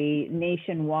industry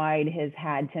nationwide has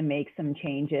had to make some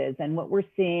changes. And what we're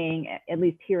seeing, at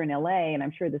least here in LA, and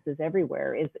I'm sure this is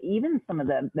everywhere, is even some of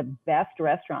the best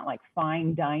restaurant, like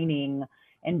fine dining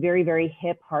and very, very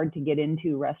hip, hard to get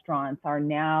into restaurants are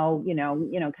now,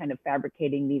 kind of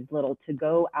fabricating these little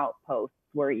to-go outposts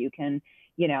where you can,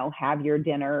 have your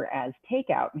dinner as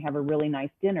takeout and have a really nice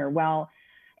dinner. Well,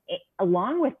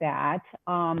 along with that,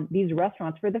 these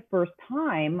restaurants for the first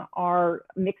time are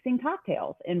mixing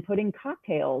cocktails and putting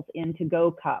cocktails into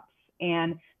go cups.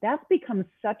 And that's become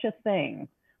such a thing.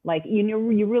 Like,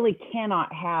 you really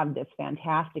cannot have this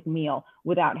fantastic meal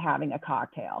without having a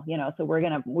cocktail, so we're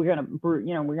going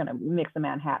to mix a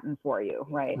Manhattan for you.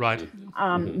 Right. Right.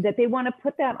 That they want to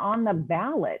put that on the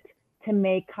ballot to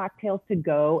make cocktails to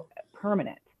go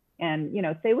permanent. And,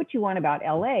 say what you want about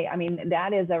LA. I mean,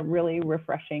 that is a really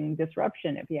refreshing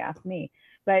disruption, if you ask me.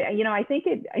 But, I think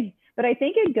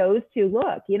it goes to,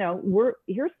 look,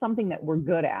 here's something that we're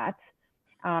good at,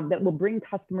 that will bring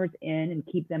customers in and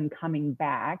keep them coming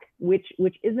back, which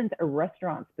isn't a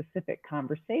restaurant specific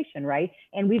conversation, right?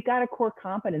 And we've got a core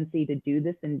competency to do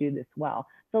this and do this well.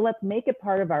 So let's make it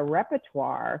part of our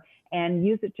repertoire and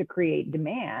use it to create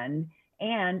demand.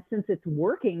 And since it's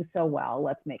working so well,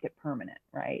 let's make it permanent,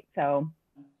 right? So,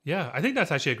 yeah, I think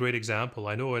that's actually a great example.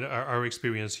 I know in our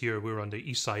experience here, we're on the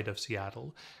east side of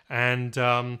Seattle, and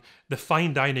the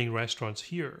fine dining restaurants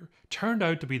here turned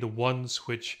out to be the ones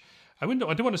which, I don't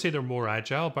want to say they're more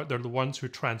agile, but they're the ones who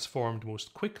transformed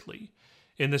most quickly,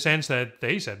 in the sense that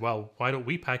they said, well, why don't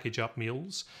we package up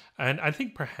meals? And I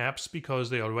think perhaps because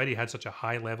they already had such a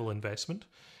high level investment,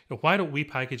 why don't we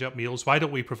package up meals? Why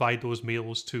don't we provide those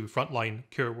meals to frontline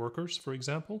care workers, for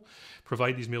example?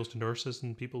 Provide these meals to nurses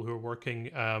and people who are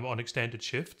working on extended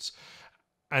shifts.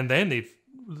 And then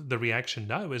the reaction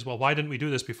now is, well, why didn't we do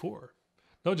this before?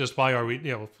 Not just why are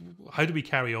we, how do we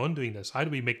carry on doing this? How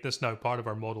do we make this now part of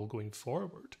our model going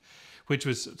forward? Which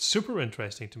was super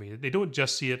interesting to me. They don't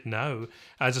just see it now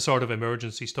as a sort of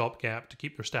emergency stopgap to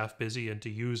keep their staff busy and to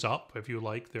use up, if you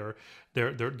like, their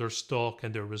stock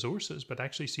and their resources, but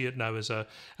actually see it now as a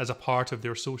part of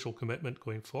their social commitment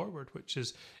going forward, which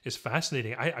is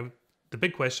fascinating. The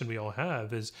big question we all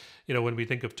have is, when we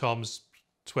think of Tom's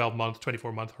 12-month,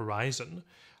 24-month horizon,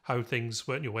 how things,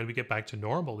 when we get back to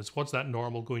normal, is what's that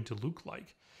normal going to look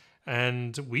like?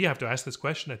 And we have to ask this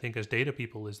question, I think, as data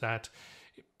people,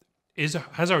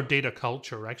 has our data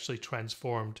culture actually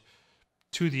transformed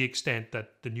to the extent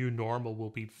that the new normal will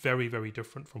be very, very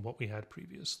different from what we had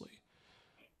previously?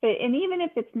 And even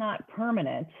if it's not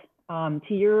permanent, to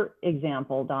your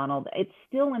example, Donald, it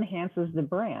still enhances the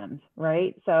brand,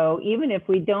 right? So even if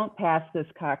we don't pass this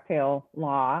cocktail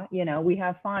law, we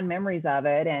have fond memories of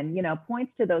it, and,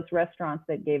 points to those restaurants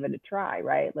that gave it a try,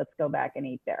 right? Let's go back and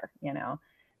eat there,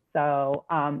 So,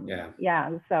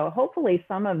 so hopefully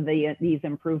some of these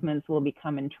improvements will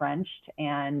become entrenched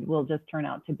and will just turn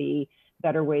out to be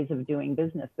better ways of doing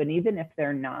business. But even if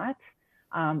they're not,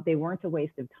 they weren't a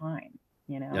waste of time,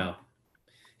 No.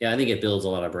 Yeah, I think it builds a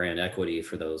lot of brand equity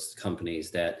for those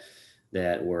companies that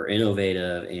were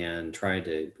innovative and tried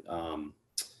to,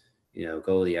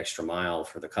 go the extra mile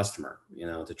for the customer,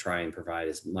 to try and provide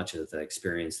as much of the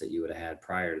experience that you would have had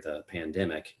prior to the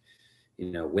pandemic,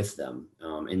 with them.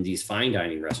 In these fine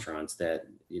dining restaurants that,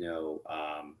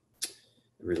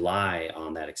 rely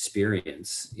on that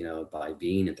experience, by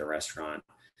being at the restaurant,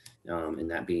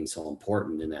 and that being so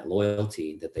important, and that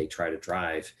loyalty that they try to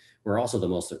drive, we're also the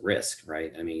most at risk,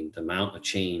 right? I mean, the amount of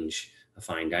change a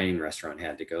fine dining restaurant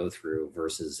had to go through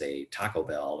versus a Taco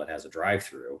Bell that has a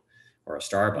drive-through, or a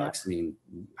Starbucks. Yeah. I mean,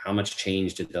 how much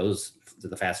change did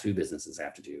the fast food businesses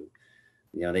have to do?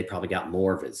 They probably got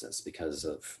more business because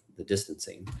of the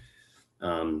distancing.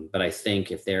 But I think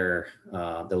if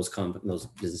those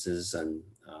businesses and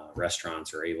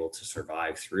restaurants are able to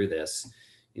survive through this,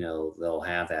 they'll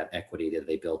have that equity that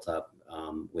they built up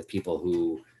with people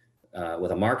who,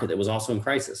 with a market that was also in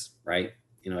crisis, right?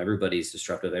 Everybody's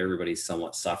disruptive, everybody's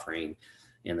somewhat suffering.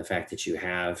 And the fact that you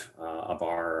have a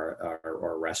bar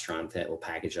or a restaurant that will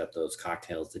package up those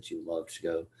cocktails that you love to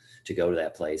go to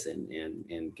that place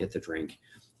and get the drink,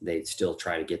 they still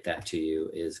try to get that to you,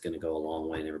 is going to go a long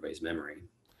way in everybody's memory.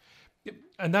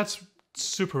 And that's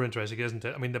super interesting, isn't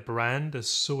it? I mean, the brand is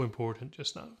so important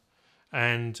just now.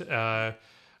 And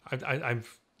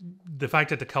the fact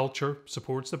that the culture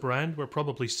supports the brand, we're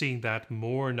probably seeing that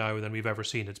more now than we've ever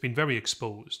seen. It's been very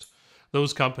exposed.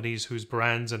 Those companies whose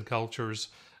brands and cultures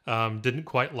didn't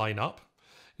quite line up,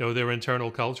 their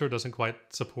internal culture doesn't quite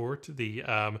support the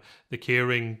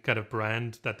caring kind of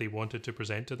brand that they wanted to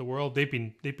present to the world. They've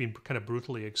been kind of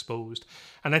brutally exposed,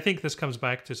 and I think this comes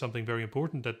back to something very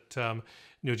important that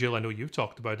Jill, I know you've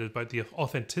talked about the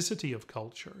authenticity of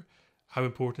culture, how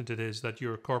important it is that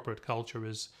your corporate culture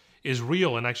is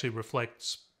real and actually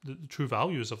reflects the true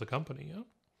values of the company. Yeah.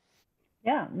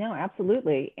 Yeah, no,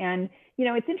 absolutely. And,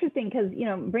 it's interesting because,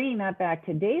 bringing that back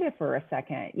to data for a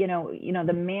second,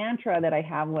 the mantra that I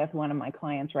have with one of my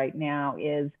clients right now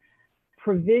is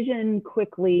provision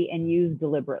quickly and use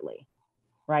deliberately.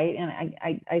 Right. And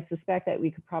I suspect that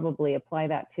we could probably apply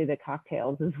that to the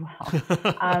cocktails as well.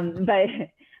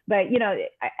 But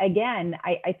again,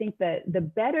 I think that the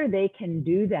better they can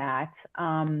do that,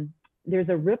 there's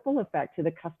a ripple effect to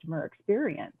the customer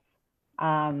experience.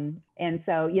 And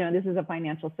so, this is a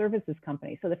financial services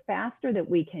company. So the faster that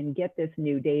we can get this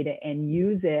new data and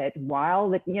use it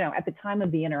while, at the time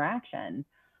of the interaction,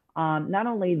 not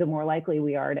only the more likely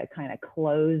we are to kind of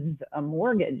close a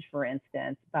mortgage, for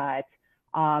instance, but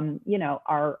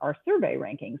our survey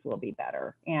rankings will be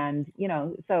better. And,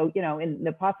 and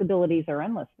the possibilities are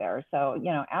endless there. So,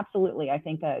 absolutely. I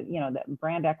think that, that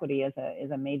brand equity is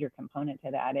a major component to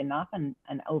that, and often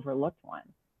an overlooked one.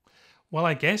 Well,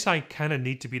 I guess I kind of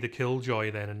need to be the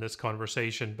killjoy then in this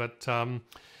conversation, but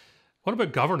what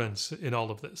about governance in all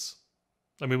of this?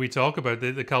 I mean, we talk about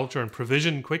the culture, and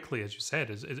provision quickly, as you said,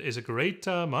 is a great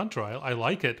mantra. I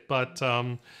like it, but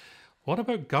what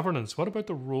about governance? What about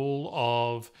the role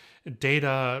of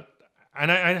data? And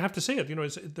I have to say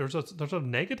it, there's a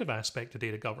negative aspect to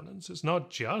data governance. It's not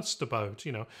just about,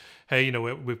 hey,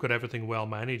 we've got everything well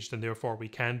managed and therefore we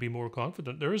can be more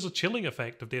confident. There is a chilling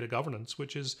effect of data governance,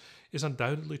 which is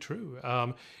undoubtedly true.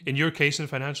 In your case, in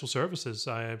financial services,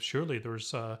 surely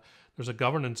there's a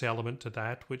governance element to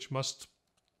that, which must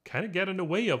kind of get in the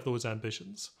way of those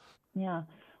ambitions. Yeah.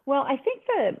 Well, I think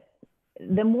that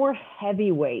the more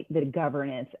heavyweight the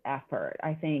governance effort,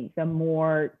 I think the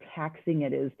more taxing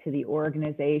it is to the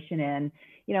organization. And,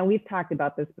 we've talked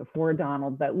about this before,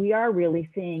 Donald, but we are really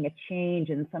seeing a change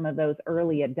in some of those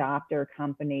early adopter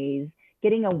companies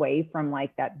getting away from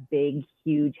like that big,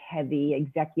 huge, heavy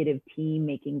executive team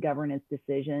making governance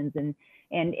decisions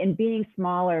and being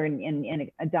smaller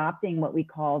and adopting what we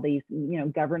call these,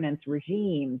 governance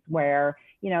regimes where,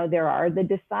 there are the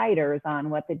deciders on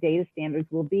what the data standards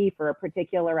will be for a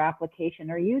particular application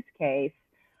or use case.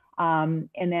 And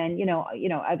then,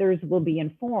 others will be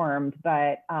informed,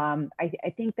 but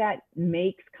I think that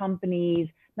makes companies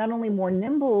not only more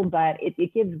nimble, but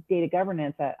it gives data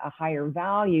governance a higher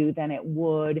value than it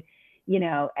would,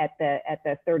 at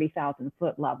the 30,000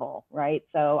 foot level, right?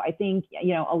 So I think,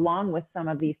 along with some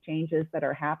of these changes that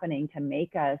are happening to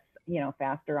make us,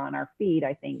 faster on our feet,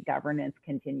 I think governance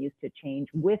continues to change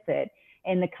with it,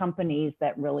 and the companies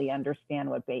that really understand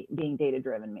what being data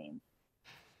driven means.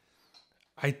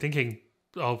 I'm thinking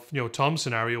of Tom's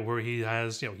scenario where he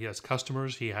has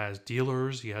customers, he has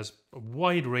dealers, he has a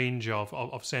wide range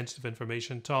of sensitive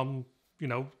information. Tom,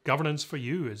 governance for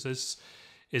you, is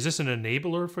this an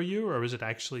enabler for you, or is it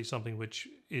actually something which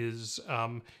is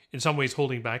in some ways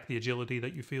holding back the agility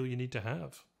that you feel you need to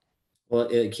have? Well,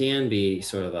 it can be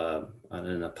sort of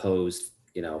an opposed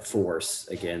force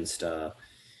against a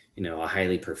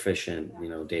highly proficient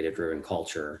data driven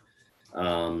culture.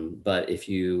 But if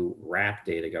you wrap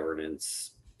data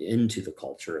governance into the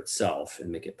culture itself and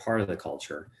make it part of the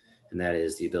culture, and that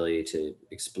is the ability to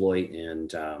exploit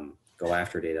and go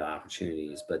after data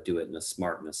opportunities, but do it in a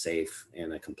smart and a safe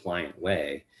and a compliant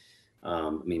way.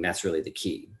 That's really the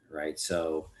key, right?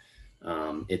 So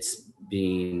it's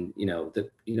being,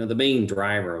 the main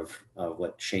driver of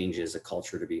what changes a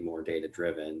culture to be more data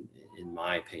driven, in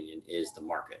my opinion, is the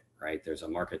market, right? There's a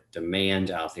market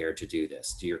demand out there to do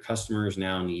this. Do your customers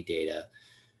now need data?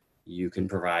 You can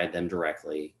provide them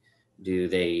directly. Do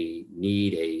they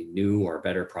need a new or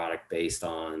better product based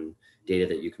on data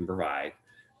that you can provide?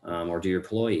 Or do your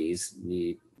employees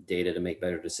need data to make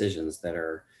better decisions that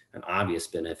are an obvious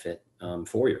benefit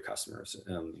for your customers,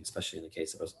 especially in the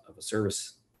case of a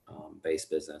service-based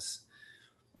business?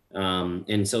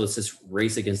 And so it's this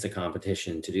race against the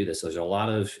competition to do this. So there's a lot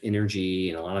of energy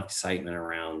and a lot of excitement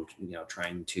around,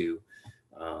 trying to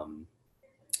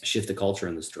shift the culture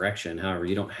in this direction. However,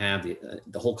 you don't have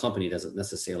the whole company doesn't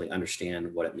necessarily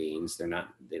understand what it means. They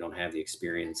don't have the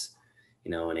experience,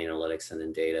 in analytics and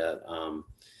in data,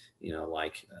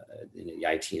 like the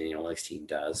IT and analytics team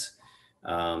does.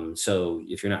 So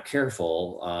if you're not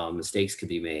careful, mistakes could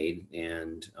be made,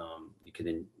 and you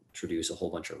can introduce a whole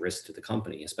bunch of risk to the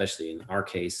company. Especially in our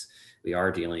case, we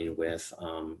are dealing with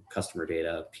customer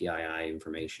data, PII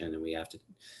information, and we have to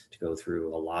go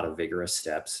through a lot of vigorous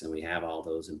steps, and we have all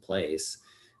those in place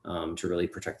to really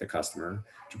protect the customer,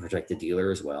 to protect the dealer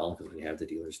as well, because we have the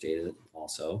dealer's data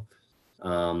also.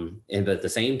 But at the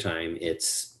same time,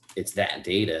 it's that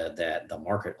data that the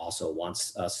market also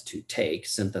wants us to take,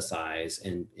 synthesize,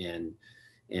 and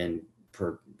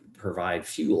provide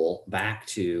fuel back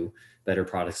to better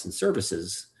products and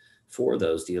services for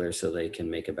those dealers, so they can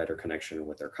make a better connection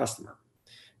with their customer,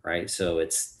 right? So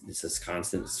it's this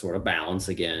constant sort of balance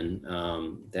again,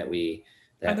 that we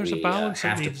And there's a balance that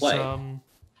have to needs play.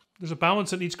 there's a balance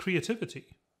that needs creativity.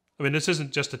 I mean, this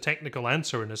isn't just a technical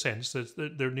answer in a sense.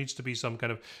 There needs to be some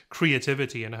kind of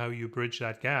creativity in how you bridge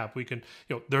that gap. We can,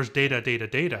 there's data,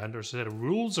 and there's a set of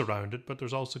rules around it, but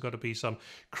there's also got to be some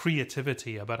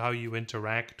creativity about how you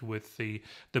interact with the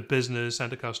business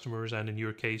and the customers, and in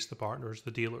your case, the partners, the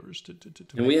dealers.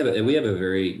 And we have a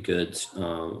very good,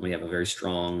 we have a very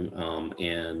strong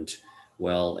and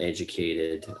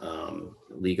well-educated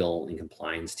legal and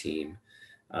compliance team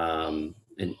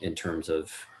in terms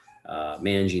of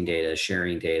managing data,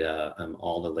 sharing data,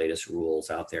 all the latest rules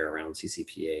out there around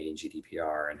CCPA and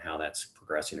GDPR, and how that's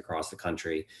progressing across the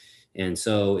country. And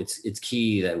so it's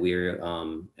key that we're,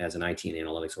 as an IT and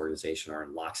analytics organization, are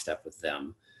in lockstep with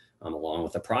them, along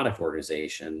with the product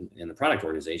organization. And the product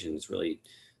organization is really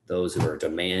those who are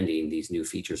demanding these new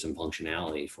features and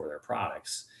functionality for their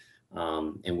products.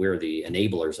 And we're the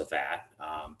enablers of that.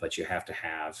 But you have to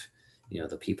have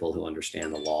the people who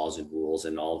understand the laws and rules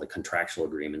and all the contractual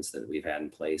agreements that we've had in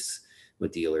place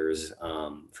with dealers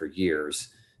for years,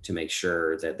 to make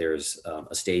sure that there's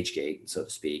a stage gate, so to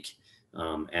speak,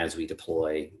 as we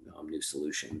deploy new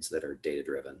solutions that are data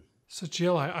driven. So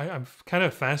Jill, I'm kind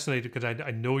of fascinated, because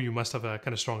I know you must have a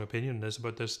kind of strong opinion on this,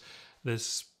 about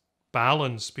this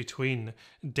balance between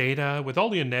data with all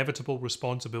the inevitable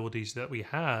responsibilities that we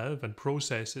have and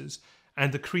processes,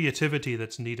 and the creativity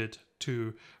that's needed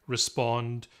to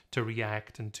respond, to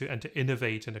react, and to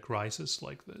innovate in a crisis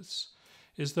like this.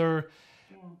 Is there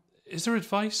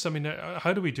advice? I mean,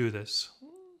 how do we do this?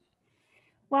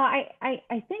 Well,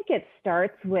 I think it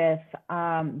starts with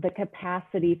the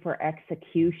capacity for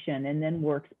execution, and then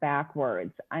works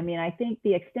backwards. I mean, I think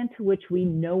the extent to which we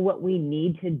know what we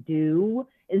need to do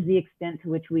is the extent to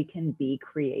which we can be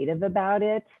creative about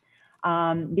it.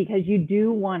 Because you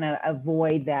do want to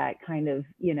avoid that kind of,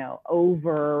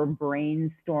 over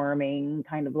brainstorming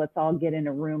kind of, let's all get in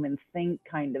a room and think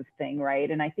kind of thing, right?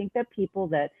 And I think that people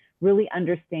that really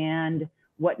understand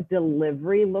what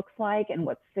delivery looks like and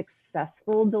what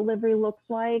successful delivery looks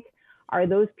like are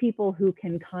those people who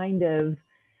can kind of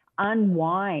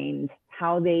unwind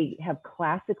how they have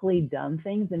classically done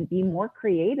things and be more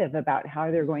creative about how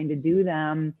they're going to do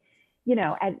them,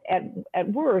 at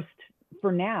worst,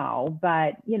 for now,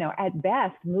 but at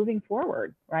best, moving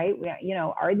forward, right?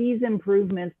 Are these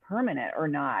improvements permanent or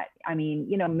not? I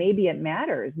mean, maybe it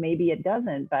matters, maybe it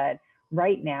doesn't, but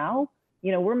right now,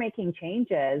 we're making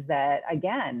changes that,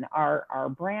 again,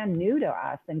 are brand new to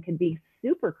us and could be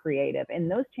super creative,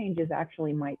 and those changes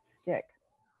actually might stick.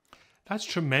 That's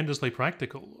tremendously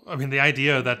practical. I mean, the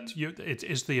idea that it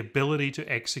is the ability to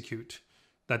execute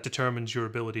that determines your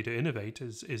ability to innovate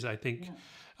is I think. Yeah.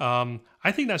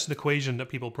 I think that's an equation that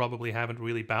people probably haven't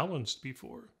really balanced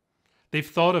before. They've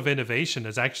thought of innovation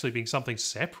as actually being something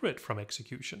separate from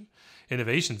execution.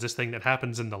 Innovation is this thing that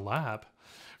happens in the lab,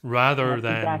 rather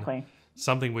than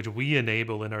something which we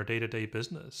enable in our day-to-day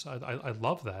business. I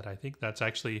love that. I think that's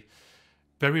actually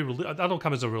that'll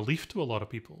come as a relief to a lot of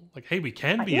people. Like, hey, we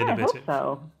can be innovative. I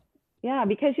hope so. Yeah,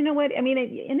 because you know what? I mean,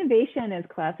 innovation has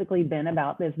classically been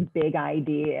about this big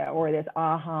idea or this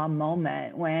aha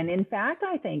moment, when in fact,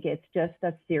 I think it's just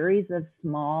a series of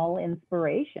small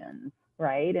inspirations,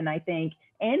 right? And I think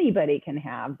anybody can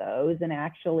have those and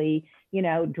actually,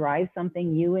 drive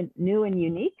something new and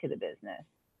unique to the business.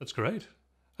 That's great.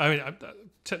 I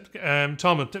mean,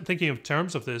 Tom, I'm thinking of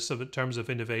terms of this, in terms of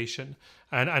innovation,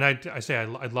 and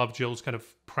I love Jill's kind of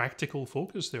practical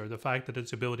focus there. The fact that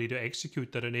it's ability to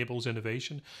execute that enables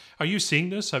innovation. Are you seeing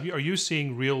this? Are you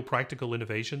seeing real practical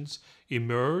innovations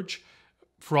emerge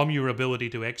from your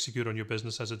ability to execute on your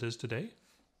business as it is today?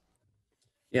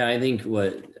 Yeah, I think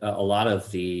what a lot of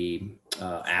the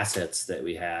assets that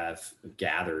we have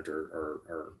gathered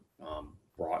or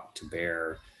brought to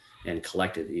bear and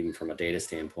collected, even from a data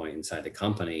standpoint inside the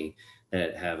company,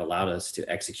 that have allowed us to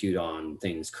execute on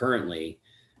things currently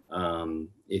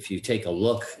if you take a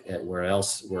look at what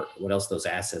else those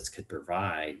assets could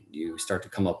provide, you start to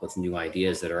come up with new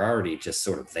ideas that are already just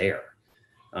sort of there.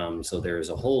 So there's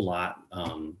a whole lot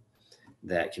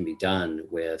that can be done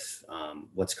with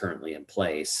what's currently in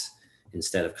place,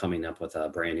 instead of coming up with a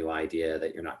brand new idea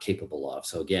that you're not capable of.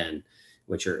 So again,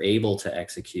 what you're able to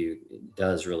execute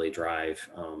does really drive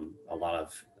a lot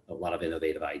of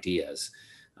innovative ideas.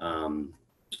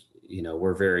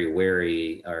 We're very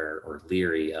wary or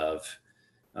leery of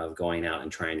going out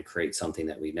and trying to create something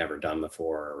that we've never done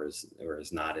before, or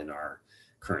is not in our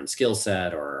current skill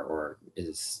set, or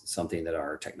is something that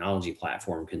our technology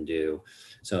platform can do.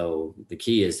 So the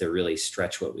key is to really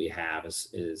stretch what we have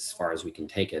as far as we can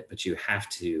take it, but you have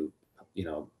to,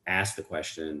 ask the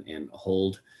question and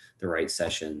hold the right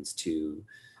sessions to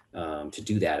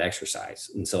do that exercise.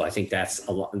 And so I think that's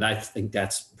a lot. And I think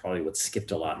that's probably what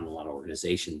skipped a lot in a lot of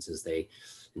organizations, is they,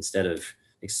 instead of,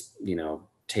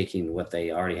 taking what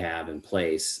they already have in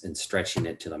place and stretching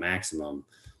it to the maximum,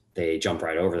 they jump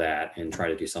right over that and try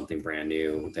to do something brand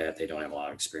new that they don't have a lot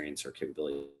of experience or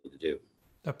capability to do.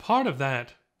 A part of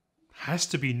that has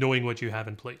to be knowing what you have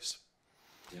in place.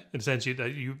 Yeah. In the sense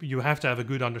that you have to have a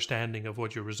good understanding of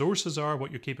what your resources are,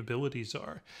 what your capabilities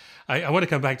are. I want to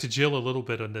come back to Jill a little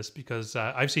bit on this, because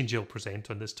I've seen Jill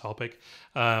present on this topic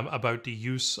about the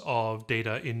use of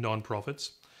data in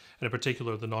nonprofits, and in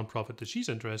particular the nonprofit that she's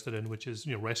interested in, which is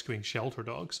rescuing shelter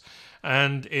dogs.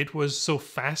 And it was so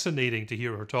fascinating to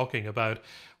hear her talking about,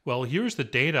 well, here's the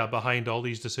data behind all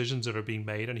these decisions that are being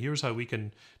made, and here's how we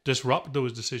can disrupt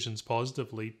those decisions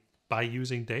positively by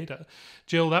using data.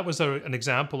 Jill, that was an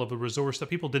example of a resource that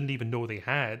people didn't even know they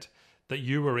had, that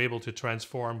you were able to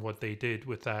transform what they did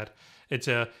with that.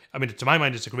 To my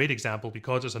mind, it's a great example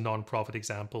because it's a nonprofit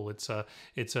example. It's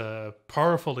a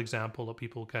powerful example that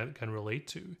people can relate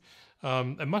to.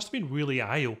 It must have been really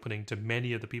eye-opening to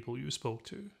many of the people you spoke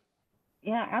to.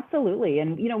 Yeah, absolutely.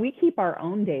 And, we keep our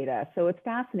own data. So it's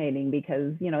fascinating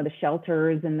because, the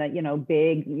shelters and the,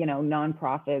 big,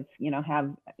 nonprofits,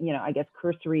 have, I guess,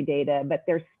 cursory data, but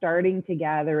they're starting to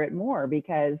gather it more,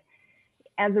 because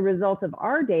as a result of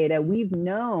our data, we've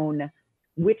known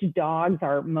which dogs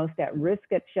are most at risk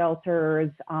at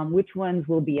shelters, which ones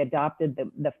will be adopted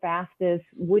the fastest,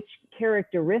 which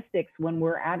characteristics when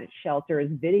we're at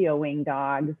shelters videoing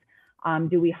dogs,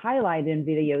 do we highlight in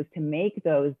videos to make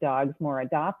those dogs more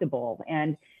adoptable?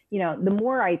 And, the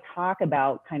more I talk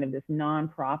about kind of this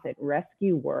nonprofit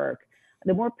rescue work,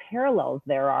 the more parallels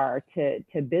there are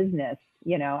to business.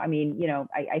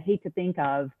 I hate to think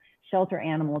of shelter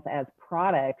animals as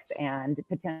products and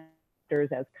potentials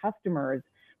as customers,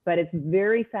 but it's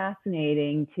very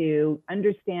fascinating to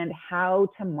understand how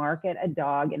to market a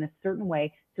dog in a certain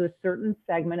way to a certain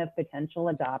segment of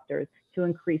potential adopters to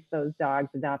increase those dogs'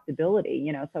 adoptability.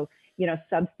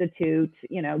 Substitute,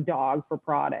 dog for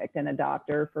product and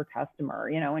adopter for customer,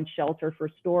 and shelter for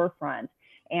storefront,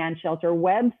 and shelter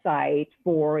website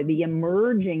for the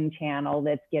emerging channel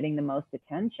that's getting the most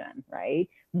attention, right?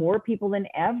 More people than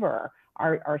ever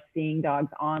are seeing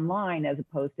dogs online as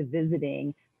opposed to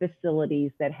visiting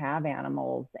facilities that have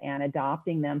animals and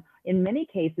adopting them. In many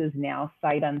cases now,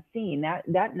 sight unseen.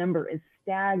 That number is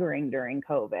staggering during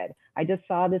COVID. I just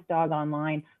saw this dog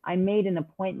online. I made an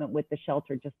appointment with the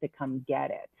shelter just to come get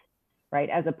it, right?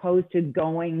 As opposed to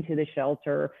going to the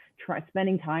shelter,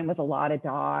 spending time with a lot of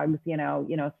dogs,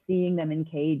 seeing them in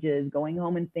cages, going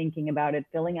home and thinking about it,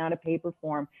 filling out a paper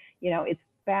form. It's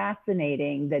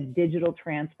fascinating, the digital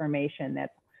transformation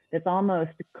that's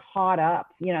almost caught up,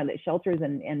 that shelters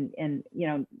and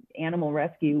animal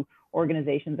rescue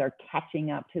organizations are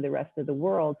catching up to the rest of the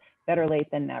world. Better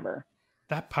late than never.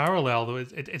 That parallel, though,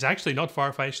 it's actually not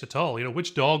far-fetched at all.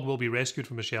 Which dog will be rescued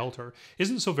from a shelter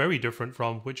isn't so very different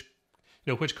from which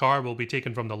car will be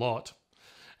taken from the lot.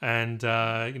 And,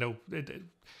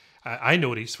 I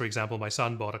noticed, for example, my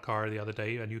son bought a car the other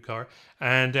day, a new car,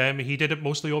 and he did it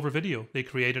mostly over video. They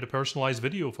created a personalized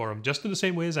video for him, just in the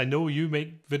same way as I know you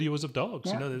make videos of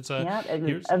dogs. Yeah.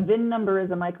 A VIN number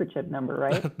is a microchip number,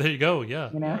 right? There you go.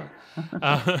 Yeah.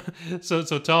 Yeah. So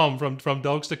Tom, from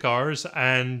dogs to cars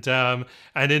and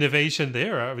innovation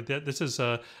there. This is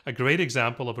a great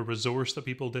example of a resource that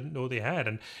people didn't know they had,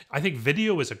 and I think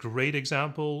video is a great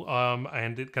example.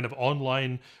 And it kind of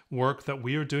online work that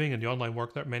we are doing, and the online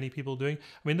work that many people doing.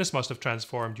 I mean, this must have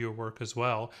transformed your work as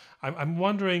well. I'm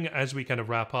wondering, as we kind of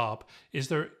wrap up,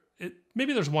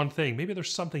 maybe there's one thing, maybe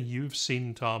there's something you've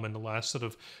seen, Tom, in the last sort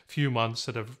of few months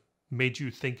that have made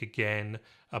you think again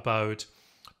about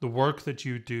the work that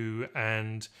you do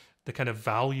and the kind of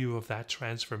value of that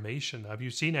transformation. Have you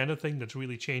seen anything that's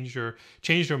really changed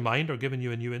your mind or given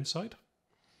you a new insight?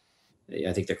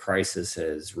 I think the crisis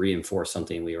has reinforced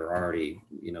something we were already,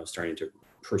 starting to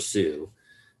pursue.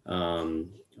 The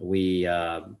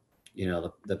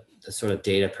sort of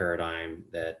data paradigm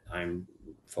that I'm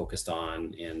focused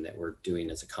on and that we're doing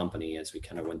as a company, as we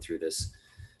kind of went through this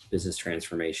business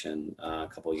transformation a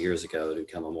couple of years ago to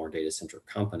become a more data-centric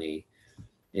company,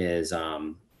 is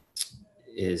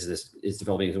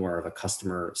developing more of a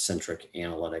customer-centric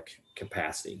analytic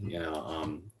capacity.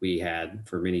 We had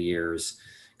for many years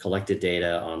collected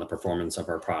data on the performance of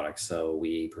our products. So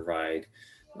we provide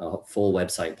full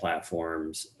website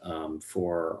platforms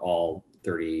for all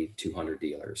 3,200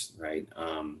 dealers, right?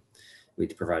 We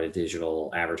provide a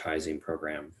digital advertising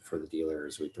program for the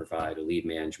dealers. We provide a lead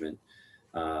management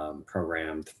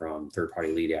program from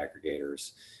third-party lead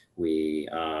aggregators. We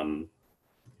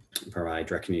provide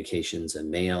direct communications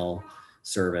and mail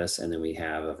service, and then we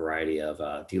have a variety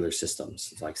of dealer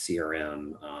systems like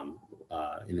CRM,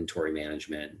 inventory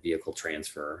management, vehicle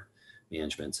transfer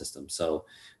management systems. So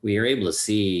we are able to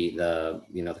see the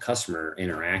customer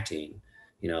interacting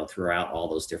throughout all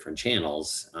those different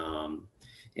channels,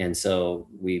 and so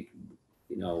we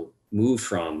moved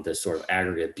from this sort of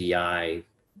aggregate BI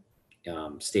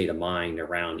state of mind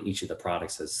around each of the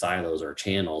products as silos or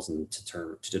channels, and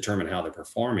to determine how they're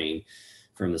performing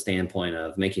from the standpoint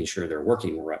of making sure they're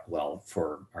working well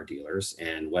for our dealers,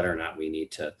 and whether or not we need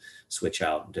to switch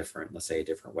out let's say a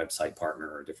different website partner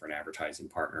or a different advertising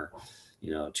partner,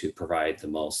 to provide the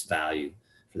most value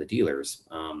for the dealers.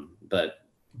 But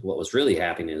what was really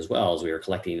happening as well is we were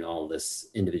collecting all this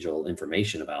individual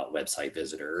information about website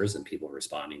visitors and people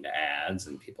responding to ads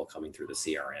and people coming through the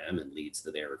CRM and leads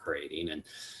that they were creating. And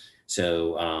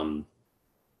so,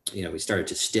 we started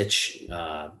to stitch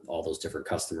all those different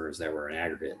customers that were in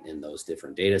aggregate in those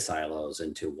different data silos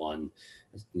into one,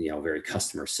 very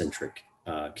customer-centric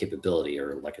capability,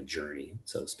 or like a journey,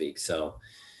 so to speak. So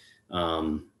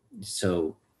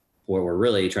what we're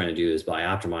really trying to do is, by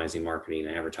optimizing marketing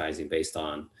and advertising based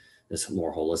on this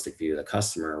more holistic view of the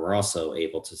customer, we're also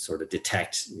able to sort of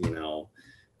detect,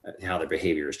 how their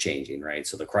behavior is changing, right?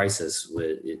 So the crisis,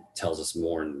 it tells us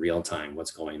more in real time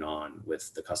what's going on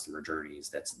with the customer journeys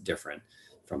that's different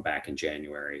from back in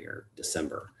January or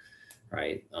December,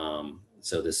 right?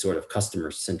 So this sort of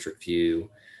customer-centric view,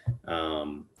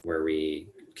 where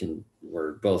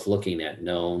we're both looking at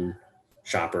known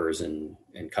shoppers and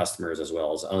customers as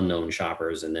well as unknown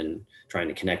shoppers, and then trying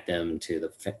to connect them to the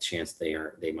chance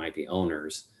they might be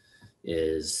owners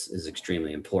is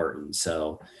extremely important.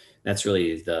 So that's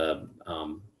really the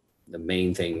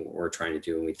main thing we're trying to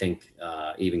do. And we think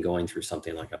even going through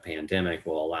something like a pandemic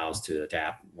will allow us to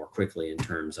adapt more quickly in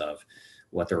terms of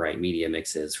what the right media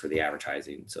mix is for the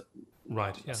advertising. So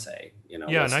right, yeah. Say, and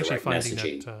actually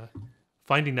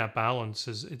finding that balance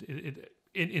is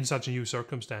in such new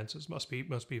circumstances must be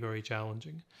very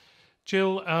challenging.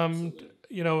 Jill,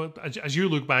 as you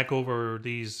look back over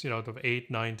these, the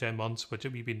 8, 9, 10 months which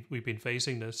we've been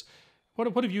facing this,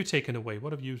 what have you taken away?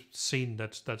 What have you seen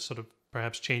that sort of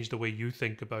perhaps changed the way you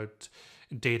think about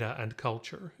data and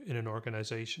culture in an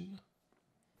organization?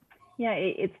 Yeah,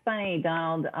 it's funny,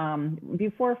 Donald.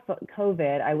 Before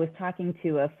COVID, I was talking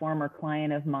to a former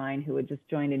client of mine who had just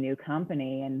joined a new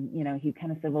company, and he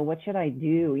kind of said, "Well, what should I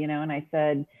do?" And I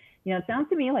said, "It sounds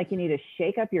to me like you need to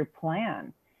shake up your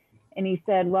plan." And he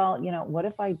said, "Well, what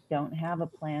if I don't have a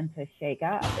plan to shake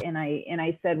up?" And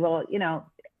I said, "Well,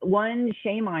 one,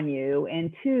 shame on you,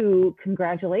 and two,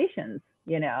 congratulations.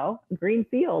 Green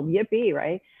field, yippee,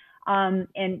 right?" And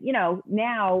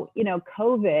now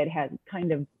COVID has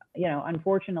kind of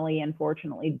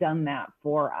unfortunately done that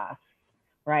for us,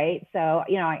 right? So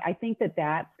I think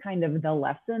that's kind of the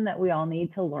lesson that we all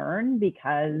need to learn,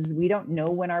 because we don't know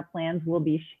when our plans will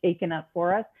be shaken up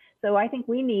for us. So I think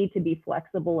we need to be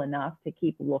flexible enough to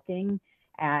keep looking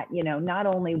at not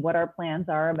only what our plans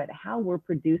are, but how we're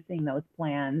producing those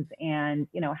plans, and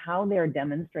how they're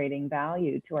demonstrating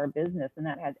value to our business. And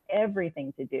that has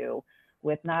everything to do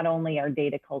with not only our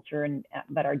data culture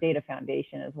but our data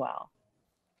foundation as well.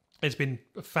 It's been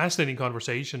a fascinating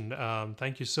conversation.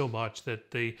 Thank you so much.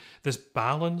 That this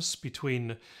balance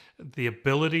between the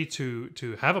ability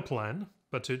to have a plan,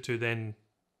 but to then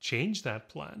change that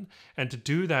plan, and to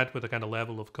do that with a kind of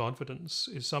level of confidence,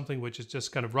 is something which is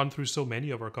just kind of run through so many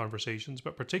of our conversations,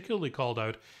 but particularly called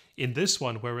out in this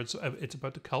one, where it's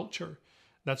about the culture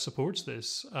that supports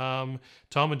this. Tom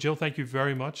and Jill, thank you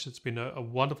very much. It's been a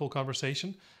wonderful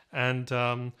conversation. And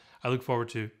I look forward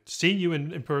to seeing you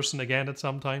in person again at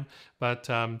some time. But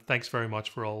thanks very much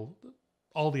for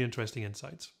all the interesting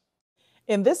insights.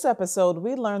 In this episode,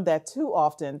 we learned that too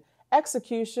often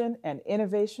execution and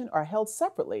innovation are held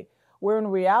separately, where in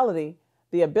reality,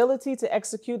 The ability to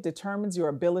execute determines your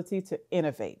ability to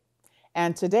innovate.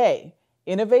 And today,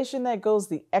 innovation that goes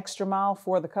the extra mile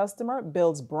for the customer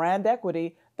builds brand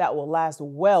equity that will last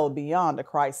well beyond a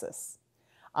crisis.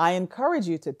 I encourage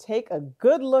you to take a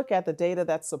good look at the data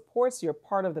that supports your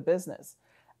part of the business.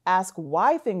 Ask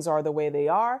why things are the way they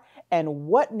are and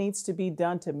what needs to be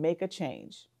done to make a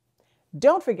change.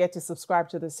 Don't forget to subscribe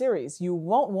to the series. You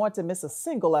won't want to miss a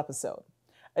single episode.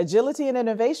 Agility and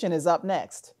Innovation is up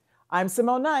next. I'm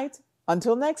Simone Knight.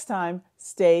 Until next time,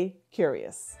 stay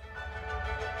curious.